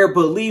 Because their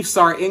beliefs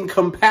are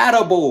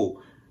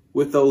incompatible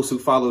with those who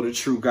follow the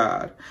true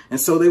God. And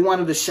so they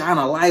wanted to shine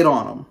a light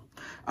on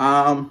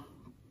them.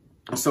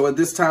 So at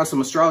this time, some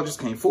astrologers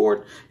came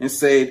forward and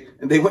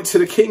they went to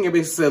the king and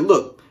basically said,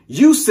 look,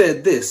 you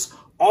said this.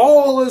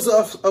 All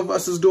of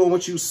us is doing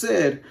what you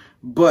said,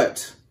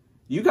 but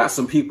You got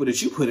some people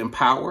that you put in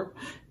power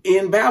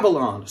in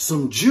Babylon,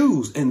 some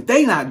Jews, and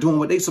they not doing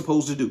what they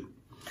supposed to do.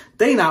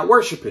 They not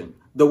worshiping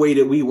the way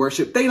that we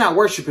worship. They not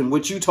worshiping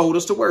what you told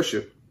us to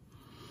worship.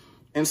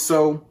 And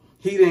so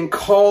he then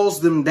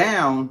calls them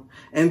down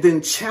and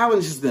then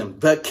challenges them.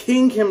 The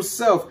king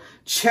himself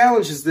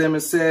challenges them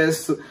and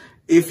says,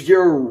 if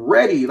you're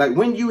ready, like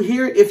when you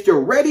hear it, if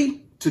you're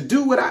ready to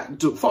do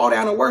to fall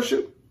down and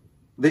worship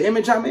the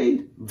image I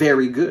made,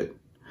 very good.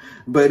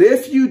 But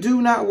if you do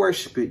not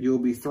worship it, you'll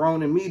be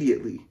thrown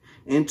immediately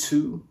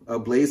into a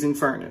blazing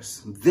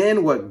furnace.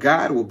 Then what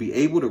God will be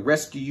able to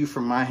rescue you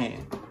from my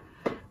hand.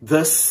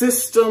 The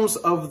systems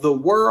of the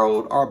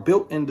world are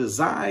built and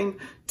designed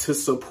to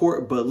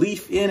support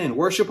belief in and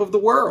worship of the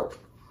world.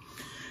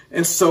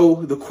 And so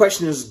the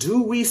question is,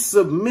 do we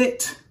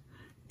submit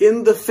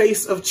in the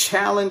face of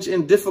challenge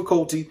and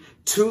difficulty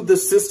to the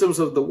systems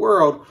of the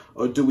world,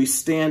 or do we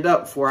stand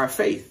up for our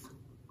faith?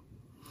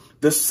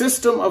 The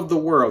system of the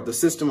world, the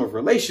system of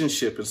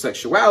relationship and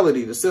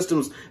sexuality,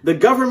 the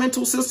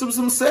governmental systems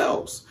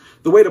themselves,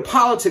 the way the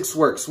politics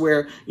works,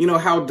 where,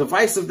 how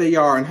divisive they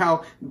are and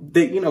how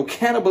they,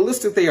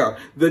 cannibalistic they are.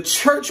 The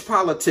church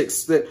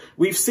politics that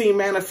we've seen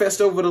manifest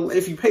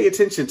if you pay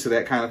attention to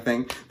that kind of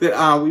thing,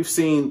 that we've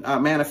seen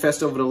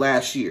manifest over the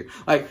last year.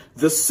 Like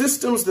the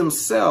systems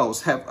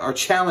themselves are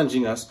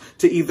challenging us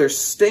to either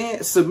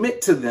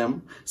submit to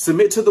them,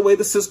 submit to the way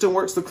the system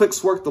works, the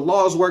cliques work, the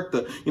laws work,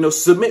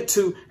 submit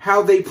to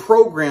how they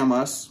program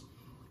us,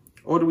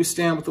 or do we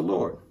stand with the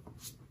Lord?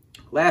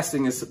 Last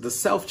thing is the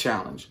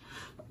self-challenge.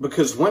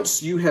 Because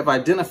once you have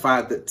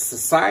identified that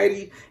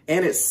society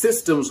and its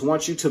systems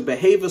want you to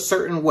behave a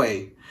certain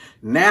way,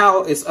 now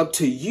it's up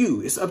to you.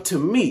 It's up to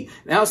me.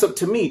 Now it's up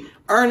to me.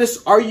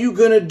 Ernest, are you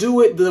going to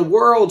do it the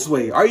world's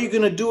way? Are you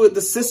going to do it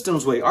the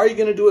system's way? Are you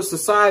going to do it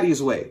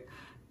society's way?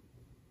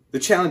 The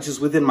challenge is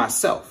within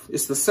myself.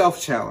 It's the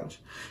self-challenge.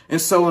 And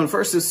so in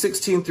verses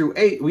 16 through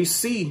 8, we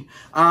see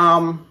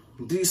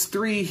these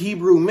three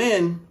Hebrew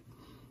men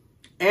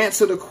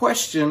answer the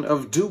question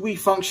of, do we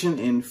function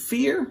in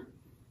fear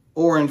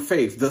or in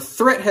faith? The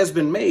threat has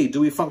been made. Do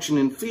we function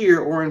in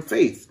fear or in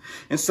faith?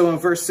 And so in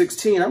verse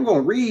 16, I'm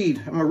going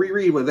to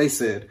reread what they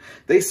said.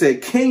 They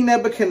said, King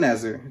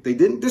Nebuchadnezzar, they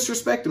didn't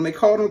disrespect him. They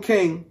called him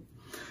king.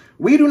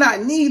 We do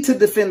not need to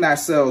defend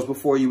ourselves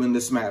before you in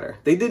this matter.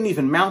 They didn't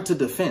even mount a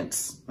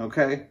defense.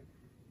 Okay.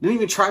 Didn't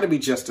even try to be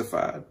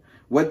justified.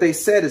 What they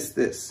said is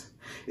this: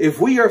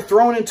 if we are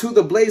thrown into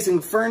the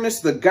blazing furnace,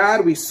 the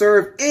God we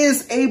serve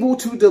is able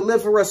to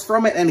deliver us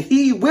from it, and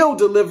he will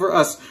deliver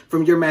us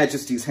from your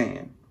majesty's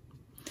hand.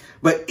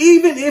 But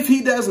even if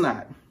he does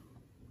not,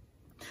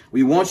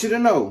 we want you to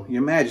know,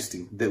 your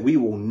majesty, that we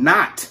will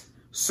not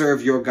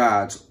serve your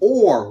gods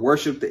or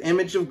worship the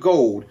image of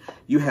gold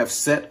you have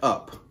set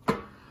up.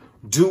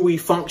 Do we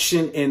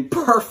function in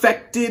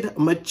perfected,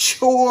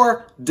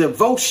 mature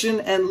devotion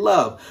and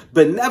love,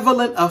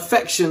 benevolent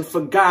affection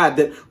for God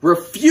that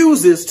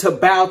refuses to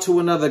bow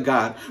to another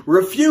God,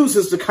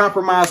 refuses to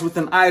compromise with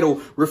an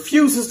idol,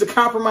 refuses to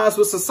compromise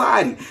with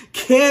society?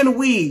 Can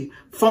we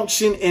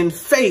function in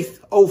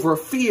faith over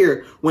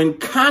fear when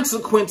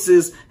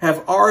consequences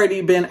have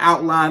already been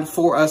outlined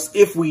for us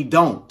if we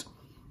don't?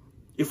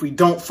 If we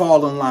don't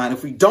fall in line,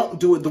 if we don't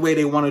do it the way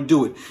they want to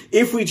do it,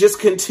 if we just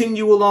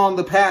continue along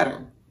the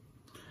pattern.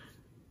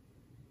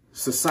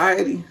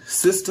 Society,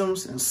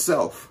 systems, and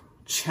self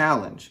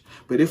challenge.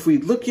 But if we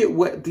look at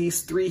what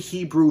these three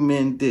Hebrew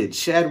men did,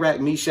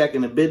 Shadrach, Meshach,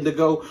 and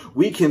Abednego,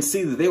 we can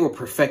see that they were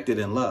perfected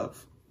in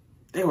love.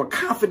 They were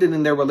confident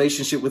in their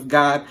relationship with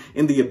God,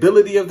 in the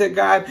ability of their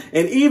God.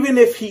 And even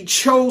if he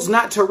chose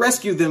not to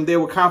rescue them, they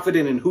were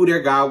confident in who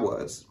their God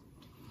was.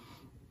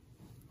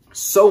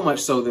 So much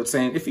so that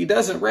saying, if he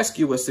doesn't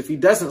rescue us, if he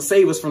doesn't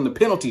save us from the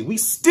penalty, we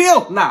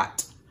still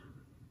not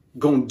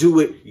gonna do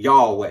it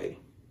y'all way.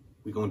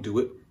 We're gonna do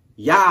it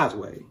Yah's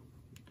way.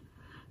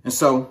 And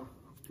so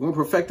when we're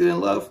perfected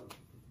in love,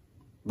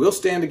 we'll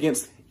stand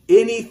against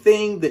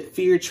anything that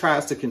fear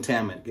tries to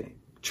contaminate.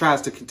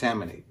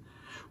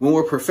 When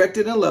we're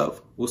perfected in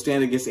love, we'll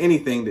stand against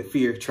anything that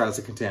fear tries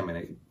to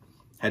contaminate.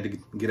 Had to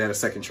get at a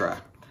second try.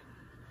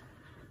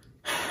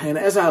 And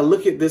as I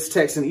look at this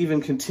text and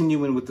even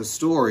continuing with the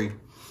story,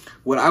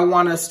 what I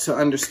want us to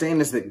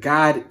understand is that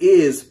God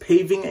is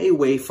paving a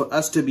way for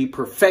us to be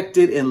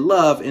perfected in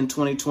love in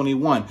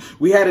 2021.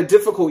 We had a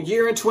difficult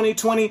year in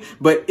 2020,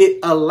 but it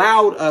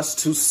allowed us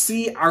to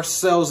see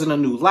ourselves in a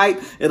new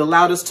light. It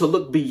allowed us to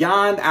look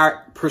beyond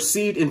our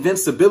perceived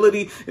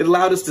invincibility. It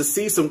allowed us to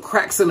see some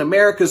cracks in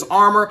America's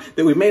armor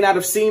that we may not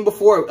have seen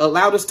before. It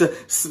allowed us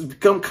to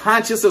become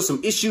conscious of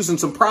some issues and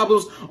some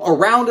problems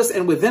around us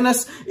and within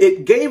us.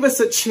 It gave us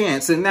a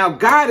chance, and now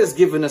God has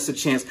given us a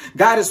chance.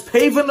 God is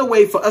paving the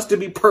way for us to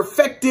be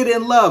perfected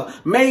in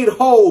love, made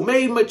whole,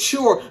 made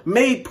mature,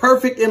 made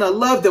perfect in a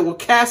love that will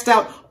cast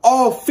out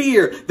all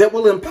fear, that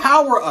will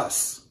empower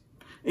us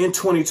in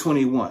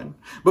 2021.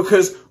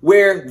 Because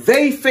where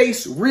they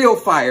face real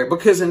fire,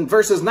 because in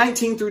verses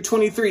 19 through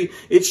 23,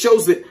 it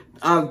shows that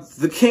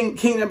the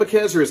King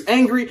Nebuchadnezzar is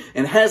angry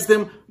and has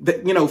them,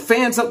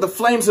 fans up the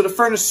flames of the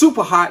furnace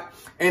super hot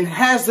and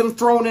has them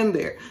thrown in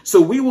there. So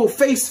we will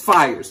face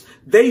fires.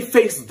 They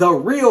face the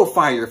real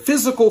fire,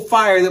 physical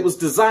fire that was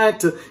designed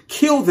to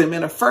kill them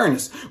in a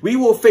furnace. We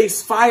will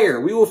face fire.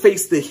 We will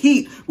face the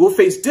heat. We'll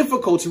face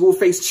difficulty. We'll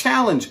face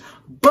challenge.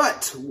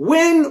 But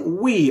when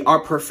we are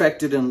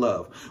perfected in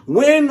love,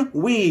 when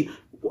we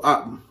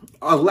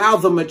allow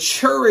the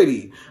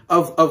maturity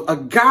of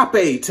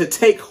agape to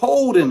take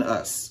hold in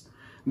us,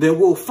 then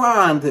we'll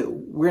find that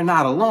we're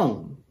not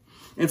alone.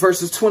 In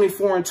verses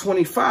 24 and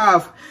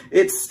 25,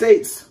 it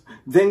states,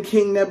 then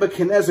King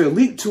Nebuchadnezzar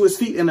leaped to his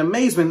feet in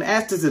amazement and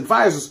asked his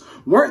advisors,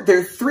 weren't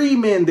there 3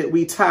 men that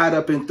we tied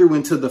up and threw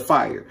into the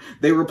fire?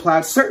 They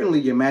replied,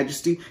 certainly, your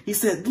majesty. He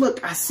said,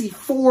 look, I see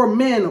 4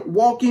 men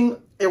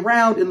walking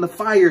around in the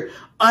fire,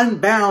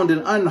 unbound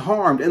and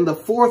unharmed, and the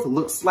 4th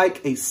looks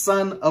like a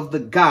son of the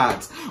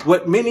gods.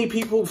 What many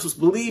people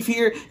believe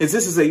here is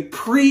this is a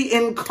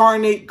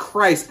pre-incarnate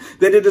Christ,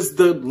 that it is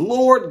the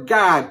Lord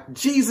God,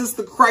 Jesus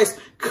the Christ,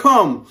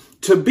 come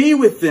to be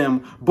with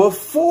them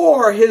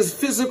before his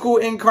physical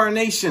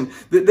incarnation,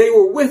 that they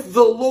were with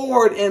the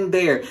Lord in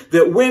there,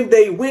 that when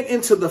they went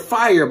into the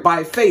fire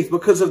by faith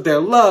because of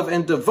their love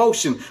and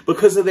devotion,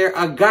 because of their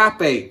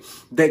agape,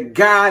 that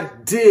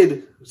God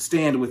did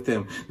stand with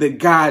them, that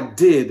God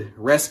did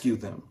rescue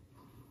them.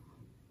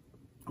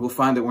 We'll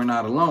find that we're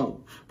not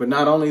alone. But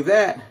not only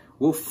that,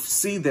 we'll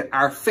see that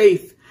our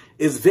faith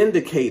is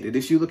vindicated.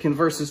 If you look in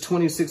verses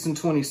 26 and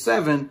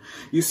 27,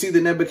 you see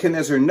that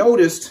Nebuchadnezzar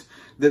noticed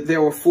that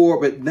there were 4,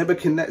 but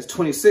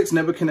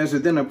Nebuchadnezzar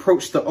then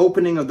approached the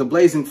opening of the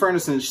blazing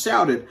furnace and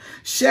shouted,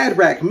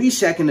 Shadrach,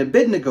 Meshach, and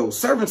Abednego,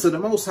 servants of the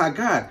Most High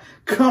God,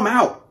 come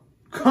out,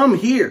 come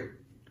here.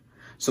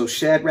 So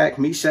Shadrach,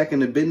 Meshach,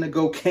 and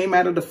Abednego came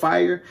out of the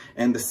fire,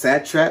 and the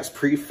satraps,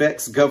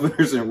 prefects,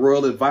 governors, and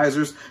royal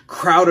advisors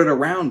crowded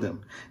around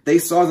them. They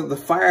saw that the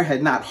fire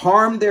had not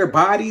harmed their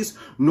bodies,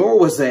 nor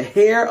was a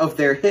hair of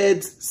their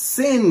heads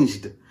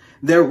singed.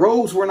 Their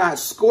robes were not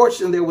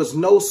scorched, and there was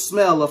no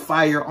smell of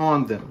fire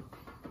on them.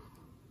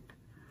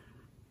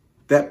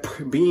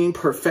 That being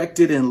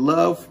perfected in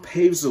love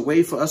paves the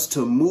way for us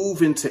to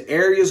move into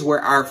areas where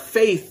our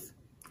faith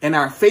and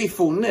our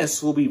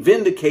faithfulness will be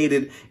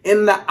vindicated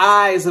in the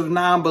eyes of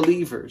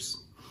non-believers,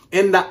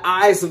 in the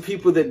eyes of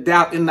people that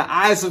doubt, in the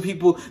eyes of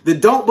people that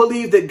don't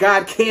believe that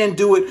God can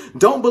do it,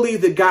 don't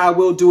believe that God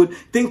will do it,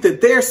 think that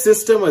their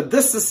system or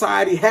this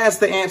society has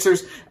the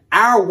answers.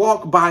 Our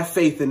walk by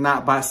faith and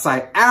not by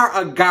sight,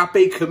 our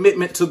agape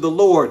commitment to the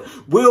Lord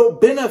will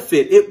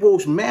benefit. It will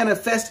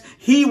manifest.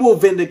 He will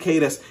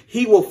vindicate us.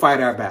 He will fight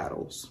our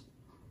battles.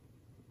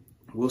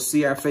 We'll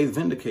see our faith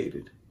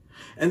vindicated.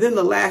 And then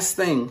the last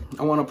thing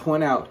I want to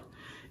point out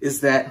is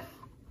that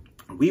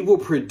we will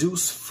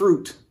produce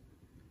fruit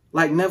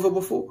like never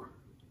before.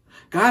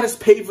 God is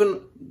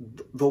paving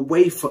the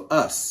way for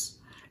us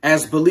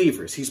as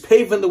believers. He's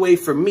paving the way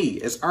for me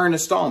as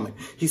Ernest Allman.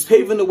 He's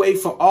paving the way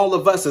for all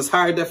of us as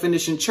Higher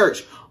Definition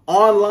Church,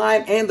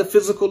 online and the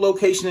physical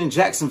location in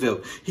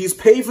Jacksonville. He's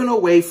paving a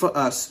way for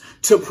us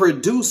to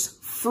produce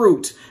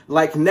fruit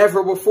like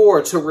never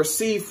before, to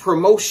receive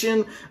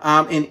promotion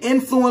in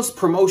influence,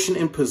 promotion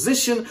in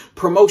position,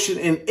 promotion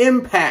in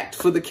impact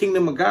for the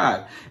kingdom of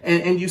God.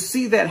 And you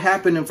see that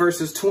happen in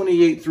verses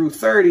 28 through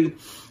 30.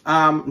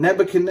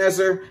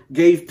 Nebuchadnezzar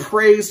gave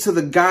praise to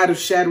the God of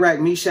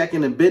Shadrach, Meshach,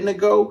 and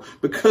Abednego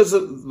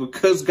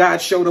because God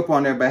showed up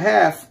on their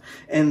behalf.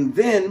 And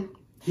then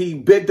he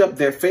bigged up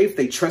their faith.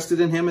 They trusted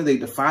in him and they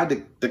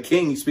defied the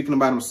king. He's speaking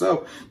about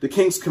himself. The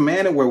king's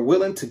command and were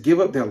willing to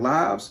give up their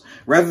lives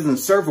rather than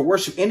serve or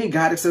worship any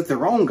God except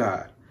their own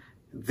God.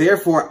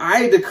 Therefore,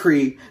 I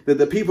decree that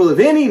the people of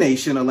any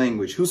nation or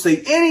language who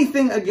say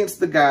anything against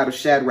the God of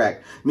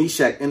Shadrach,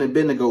 Meshach, and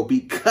Abednego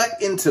be cut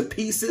into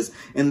pieces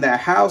and their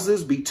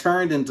houses be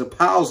turned into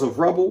piles of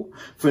rubble,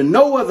 for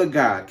no other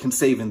God can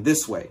save in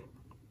this way.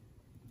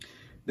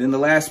 Then the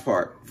last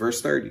part,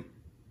 verse 30.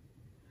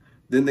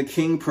 Then the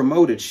king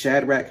promoted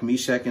Shadrach,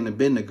 Meshach, and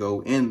Abednego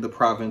in the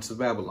province of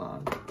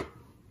Babylon.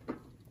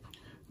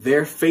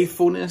 Their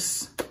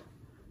faithfulness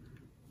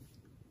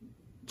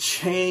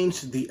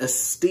changed the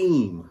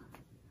esteem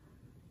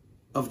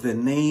of the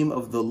name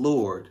of the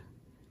Lord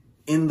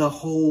in the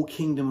whole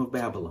kingdom of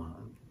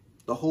Babylon,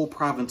 the whole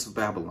province of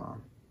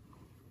Babylon.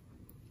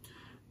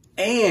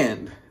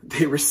 And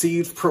they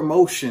received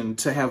promotion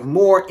to have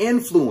more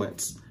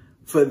influence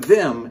for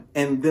them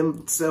and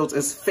themselves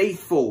as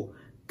faithful,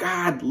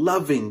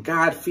 God-loving,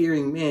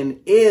 God-fearing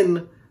men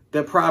in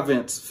the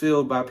province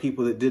filled by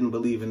people that didn't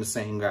believe in the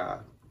same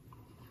God.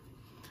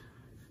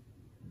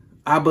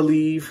 I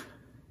believe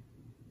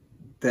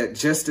that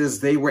just as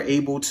they were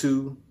able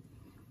to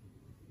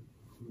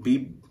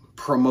be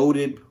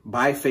promoted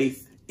by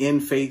faith, in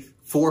faith,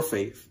 for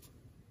faith,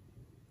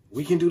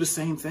 we can do the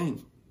same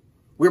thing.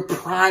 We're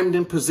primed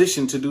and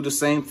positioned to do the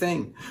same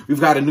thing. We've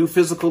got a new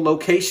physical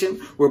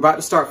location. We're about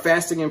to start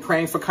fasting and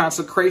praying for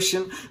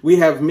consecration. We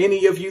have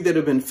many of you that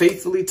have been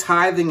faithfully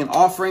tithing and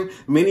offering.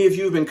 Many of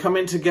you have been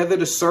coming together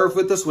to serve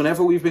with us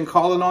whenever we've been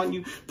calling on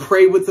you.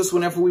 Pray with us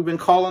whenever we've been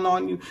calling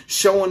on you.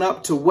 Showing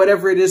up to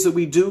whatever it is that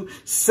we do.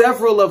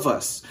 Several of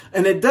us.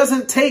 And it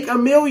doesn't take a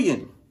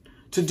million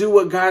to do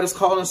what God is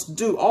calling us to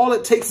do. All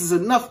it takes is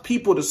enough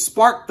people to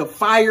spark the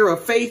fire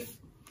of faith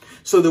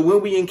so that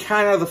when we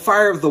encounter the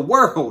fire of the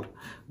world,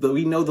 that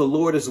we know the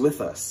Lord is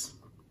with us.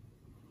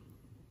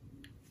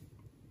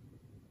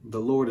 The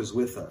Lord is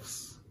with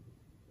us.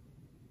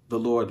 The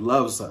Lord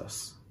loves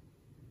us.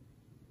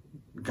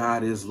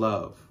 God is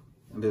love,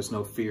 and there's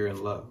no fear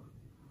in love.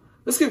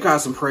 Let's give God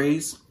some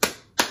praise.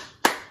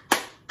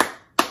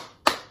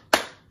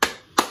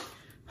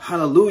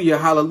 Hallelujah,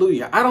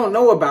 hallelujah. I don't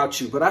know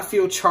about you, but I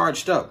feel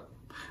charged up.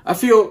 I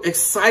feel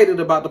excited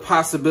about the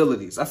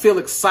possibilities. I feel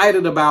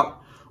excited about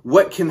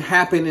what can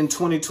happen in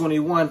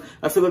 2021.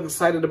 I feel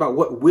excited about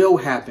what will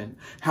happen,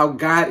 how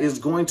God is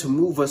going to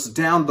move us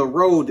down the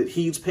road that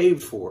he's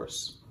paved for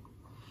us.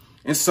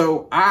 And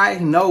so I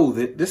know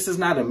that this is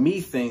not a me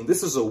thing.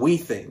 This is a we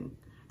thing.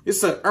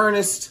 It's an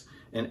Ernest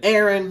and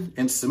Aaron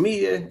and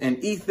Samia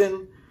and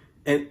Ethan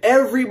and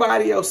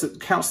everybody else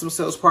that counts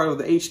themselves part of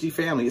the HD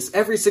family. It's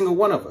every single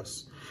one of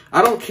us.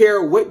 I don't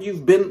care what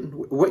you've been,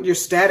 what your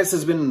status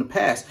has been in the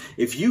past.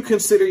 If you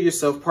consider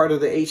yourself part of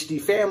the HD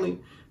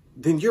family,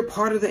 then you're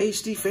part of the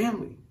HD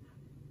family.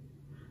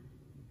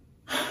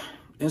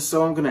 And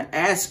so I'm going to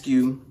ask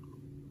you,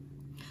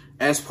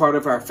 as part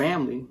of our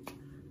family,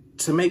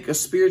 to make a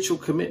spiritual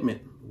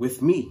commitment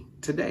with me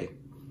today.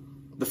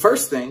 The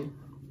first thing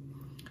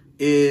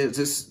is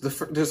this,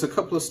 there's a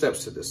couple of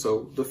steps to this.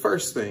 So the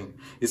first thing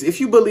is, if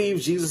you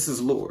believe Jesus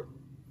is Lord,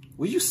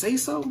 will you say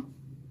so?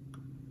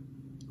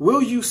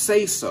 Will you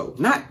say so?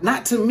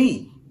 Not to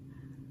me.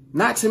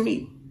 Not to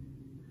me.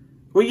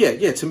 Well,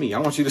 yeah, to me. I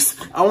want you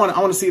to, I want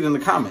to see it in the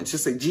comments.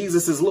 Just say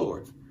Jesus is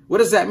Lord. What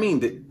does that mean?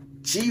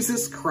 That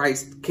Jesus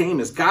Christ came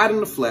as God in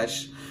the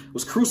flesh,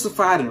 was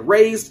crucified and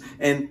raised,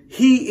 and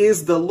he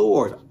is the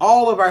Lord.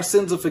 All of our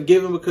sins are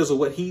forgiven because of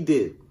what he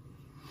did.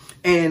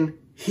 And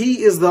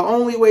he is the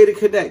only way to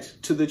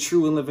connect to the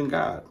true and living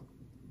God.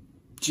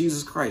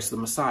 Jesus Christ, the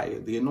Messiah,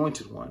 the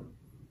anointed one.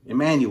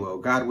 Emmanuel,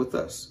 God with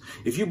us.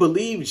 If you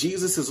believe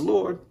Jesus is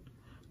Lord,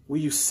 will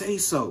you say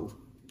so?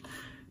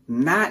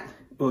 Not,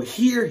 well,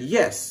 here,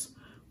 yes,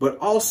 but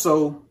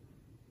also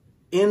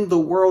in the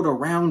world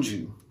around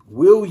you.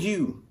 Will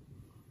you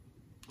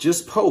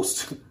just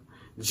post,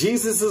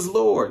 Jesus is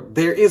Lord.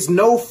 There is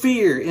no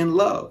fear in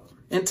love.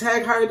 And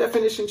tag Higher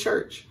Definition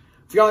Church.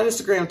 If you're on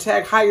Instagram,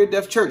 tag Higher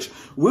Def Church.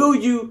 Will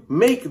you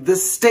make the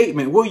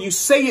statement? Will you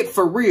say it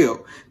for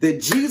real?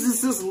 That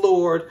Jesus is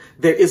Lord.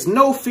 There is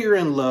no fear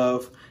in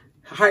love.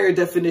 Higher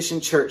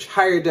Definition Church,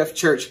 Higher Def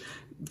Church.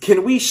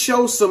 Can we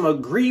show some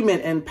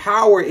agreement and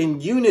power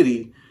and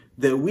unity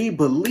that we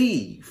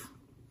believe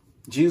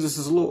Jesus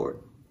is Lord?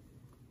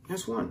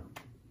 That's one.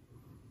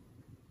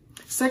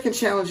 Second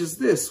challenge is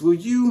this. Will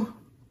you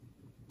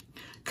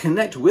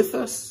connect with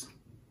us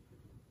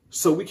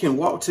so we can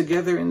walk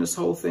together in this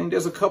whole thing?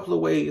 There's a couple of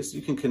ways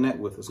you can connect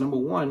with us. Number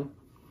one,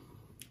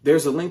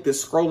 there's a link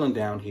that's scrolling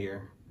down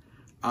here.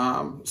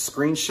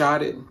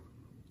 Screenshot it,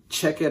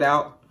 check it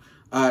out.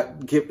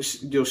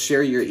 You'll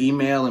share your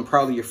email and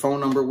probably your phone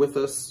number with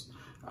us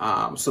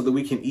so that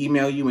we can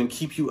email you and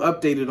keep you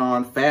updated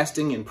on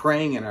fasting and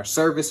praying and our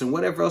service and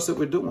whatever else that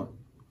we're doing.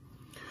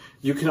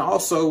 You can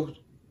also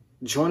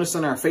join us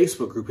on our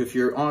Facebook group. If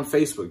you're on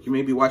Facebook, you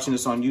may be watching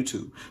this on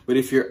YouTube, but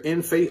if you're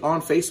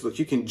on Facebook,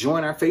 you can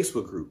join our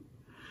Facebook group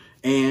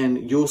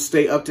and you'll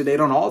stay up to date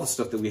on all the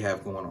stuff that we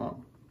have going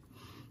on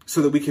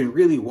so that we can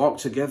really walk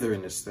together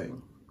in this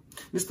thing.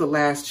 This is the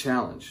last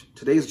challenge.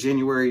 Today's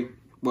January.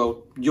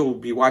 Well, you'll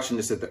be watching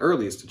this at the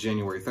earliest,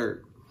 January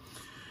 3rd.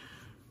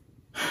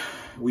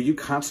 Will you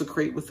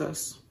consecrate with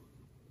us?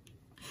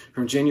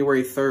 From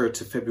January 3rd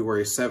to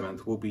February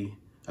 7th, we'll be,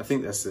 I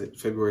think that's it,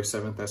 February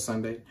 7th, that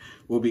Sunday,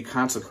 we'll be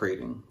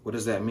consecrating. What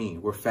does that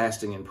mean? We're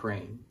fasting and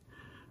praying.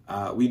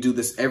 We do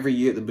this every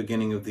year at the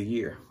beginning of the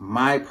year.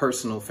 My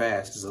personal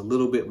fast is a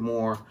little bit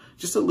more,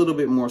 just a little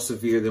bit more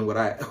severe than what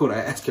I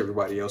ask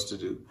everybody else to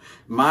do.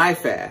 My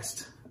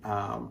fast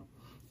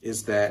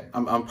is that,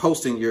 I'm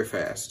posting your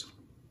fast.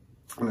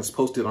 And it's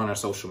posted on our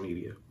social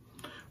media.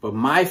 But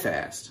my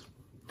fast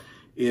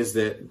is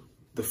that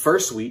the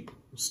first week,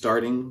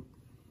 starting,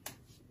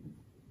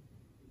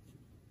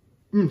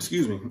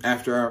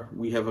 after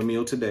we have a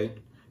meal today,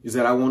 is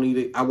that I won't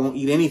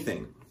eat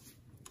anything.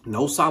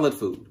 No solid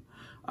food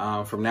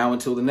from now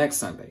until the next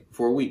Sunday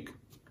for a week.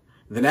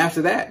 Then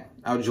after that,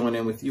 I'll join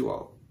in with you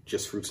all,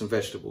 just fruits and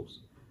vegetables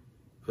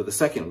for the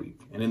second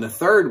week. And in the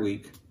third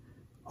week,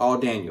 all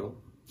Daniel.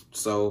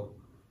 So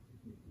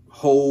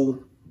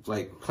whole,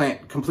 like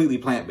completely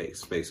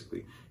plant-based,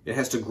 basically. It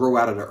has to grow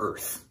out of the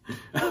earth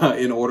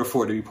in order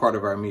for it to be part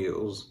of our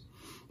meals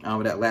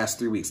that last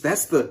 3 weeks.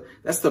 That's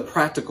the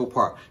practical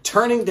part.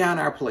 Turning down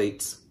our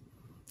plates,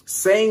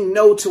 saying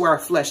no to our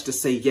flesh to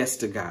say yes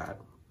to God.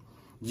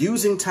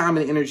 using time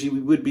and energy we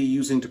would be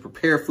using to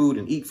prepare food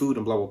and eat food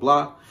and blah, blah,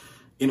 blah,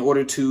 in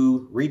order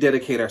to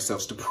rededicate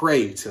ourselves, to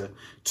pray, to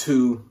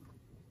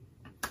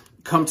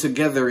come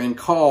together in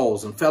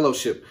calls and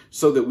fellowship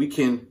so that we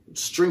can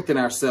strengthen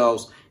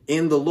ourselves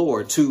in the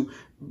Lord, to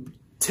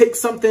take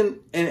something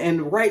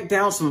and write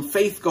down some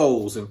faith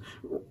goals.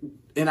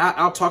 And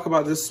I'll talk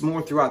about this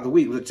more throughout the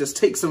week, but just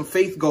take some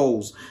faith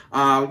goals.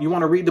 You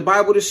want to read the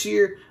Bible this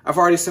year? I've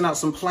already sent out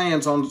some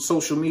plans on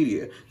social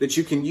media that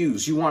you can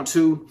use. You want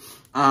to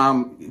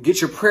get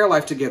your prayer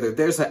life together.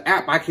 There's an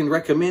app I can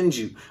recommend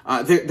you.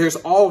 There's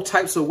all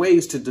types of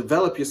ways to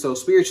develop yourself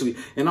spiritually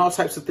and all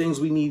types of things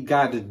we need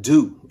God to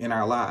do in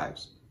our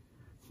lives.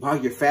 While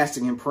you're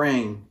fasting and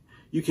praying,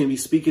 you can be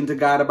speaking to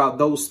God about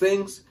those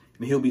things,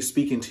 and he'll be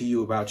speaking to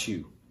you about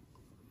you.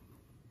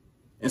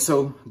 And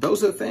so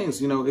those are the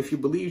things, if you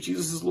believe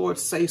Jesus is Lord,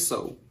 say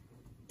so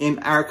in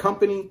our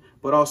company,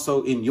 but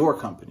also in your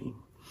company.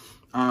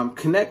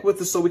 Connect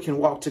with us so we can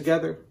walk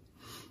together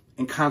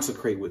and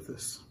consecrate with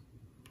us.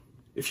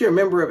 If you're a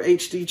member of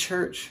HD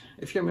Church,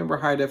 if you're a member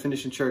of High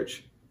Definition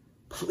Church,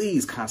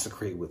 please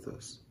consecrate with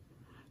us.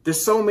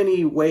 There's so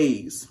many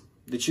ways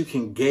that you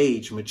can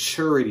gauge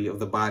maturity of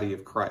the body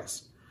of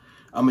Christ,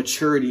 a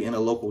maturity in a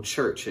local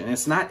church. And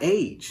it's not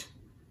age,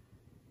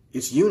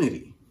 it's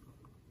unity.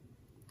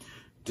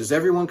 Does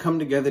everyone come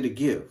together to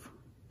give?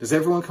 Does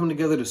everyone come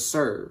together to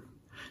serve?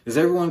 Does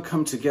everyone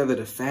come together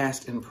to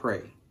fast and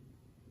pray?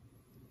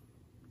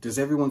 Does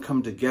everyone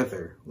come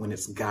together when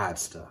it's God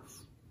stuff?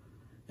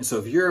 And so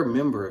if you're a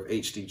member of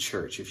HD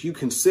Church, if you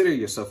consider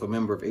yourself a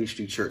member of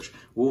HD Church,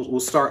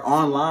 we'll start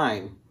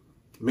online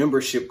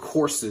membership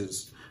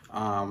courses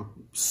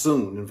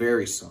soon and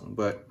very soon.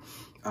 But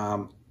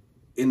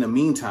in the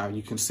meantime,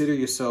 you consider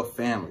yourself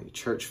family,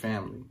 church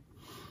family.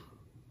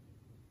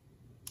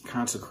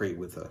 Consecrate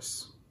with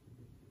us.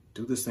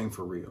 Do this thing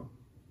for real.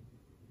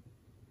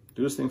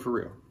 Do this thing for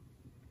real.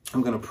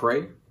 I'm going to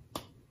pray.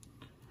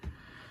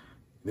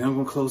 Then I'm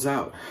going to close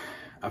out.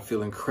 I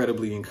feel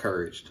incredibly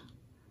encouraged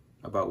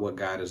about what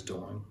God is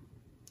doing.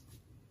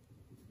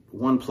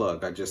 One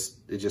plug, it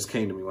just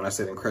came to me when I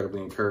said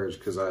incredibly encouraged,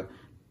 because I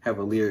have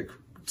a lyric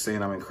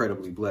saying I'm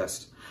incredibly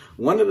blessed.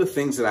 One of the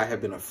things that I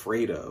have been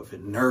afraid of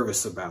and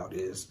nervous about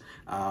is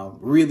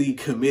really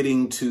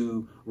committing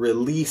to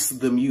release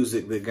the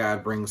music that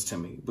God brings to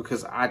me.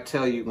 Because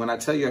when I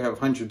tell you I have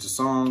hundreds of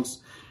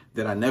songs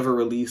that I never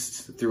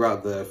released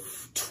throughout the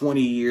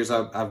 20 years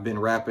I've been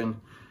rapping,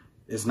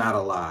 it's not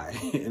a lie.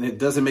 And it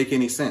doesn't make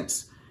any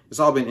sense. It's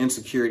all been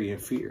insecurity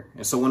and fear.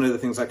 And so one of the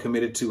things I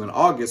committed to in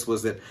August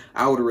was that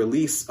I would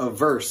release a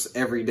verse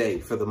every day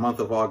for the month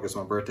of August.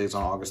 My birthday's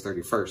on August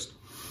 31st.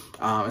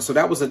 And so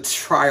that was a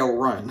trial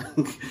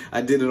run.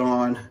 I did it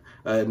on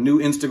a new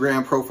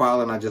Instagram profile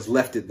and I just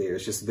left it there.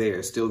 It's just there.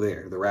 It's still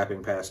there, the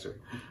Rapping Pastor.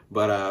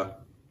 But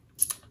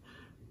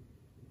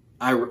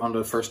on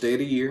the first day of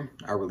the year,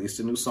 I released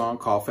a new song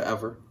called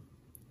Forever.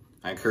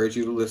 I encourage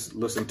you to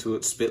listen to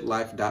it,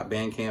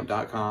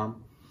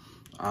 spitlife.bandcamp.com.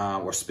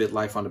 Or Spit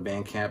Life on the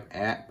Bandcamp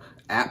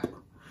app.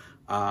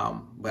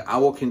 But I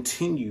will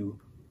continue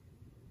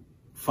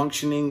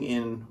functioning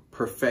in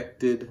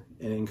perfected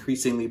and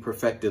increasingly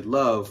perfected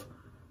love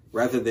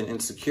rather than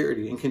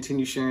insecurity, and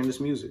continue sharing this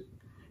music.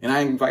 And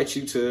I invite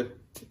you to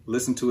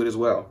listen to it as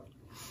well.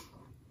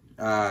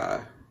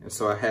 And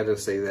so I had to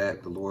say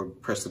that. The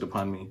Lord pressed it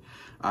upon me.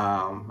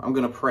 I'm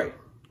going to pray.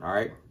 All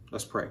right,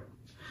 let's pray.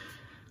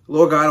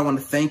 Lord God, I want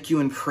to thank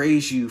you and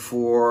praise you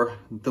for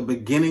the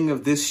beginning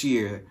of this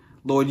year.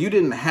 Lord, you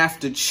didn't have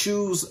to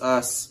choose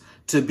us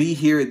to be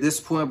here at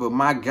this point, but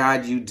my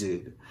God, you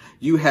did.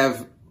 You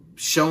have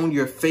shown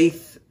your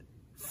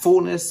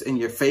faithfulness and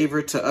your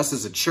favor to us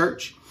as a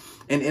church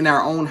and in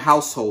our own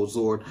households,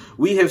 Lord.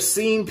 We have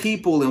seen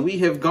people and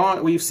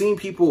we've seen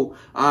people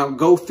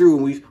go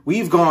through, and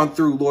we've gone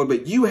through, Lord,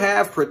 but you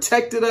have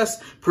protected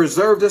us,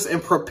 preserved us,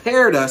 and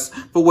prepared us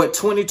for what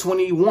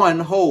 2021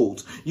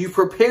 holds. You've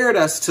prepared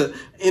us to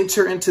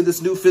enter into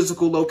this new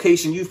physical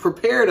location. You've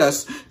prepared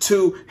us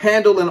to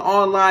handle an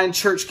online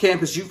church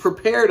campus. You've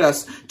prepared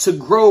us to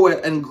grow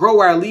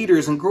our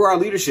leaders and grow our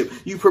leadership.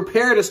 You've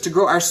prepared us to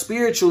grow our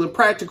spiritual and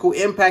practical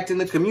impact in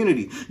the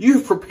community.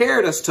 You've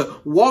prepared us to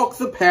walk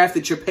the path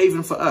that you're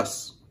paving for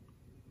us.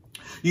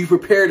 You've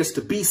prepared us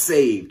to be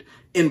saved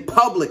in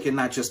public and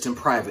not just in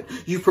private.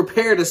 You've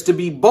prepared us to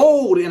be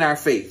bold in our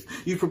faith.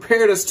 You've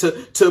prepared us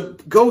to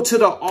go to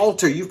the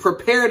altar. You've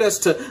prepared us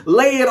to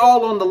lay it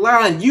all on the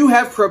line. You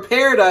have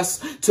prepared us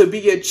to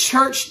be a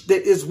church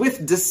that is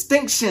with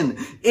distinction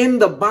in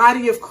the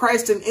body of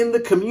Christ and in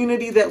the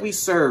community that we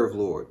serve,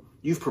 Lord.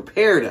 You've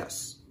prepared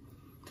us.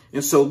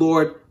 And so,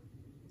 Lord,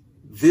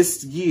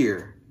 this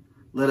year,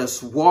 let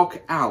us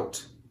walk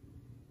out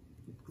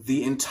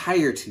the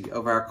entirety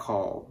of our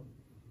call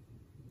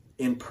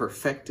in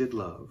perfected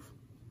love.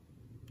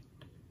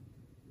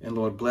 And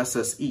Lord, bless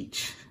us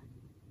each,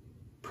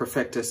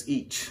 perfect us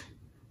each,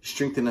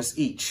 strengthen us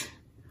each,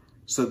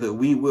 so that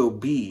we will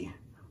be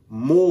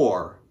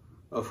more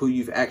of who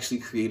you've actually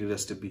created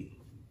us to be.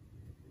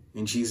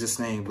 In Jesus'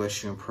 name,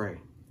 bless you and pray.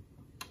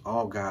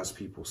 All God's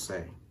people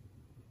say,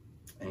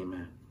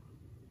 Amen.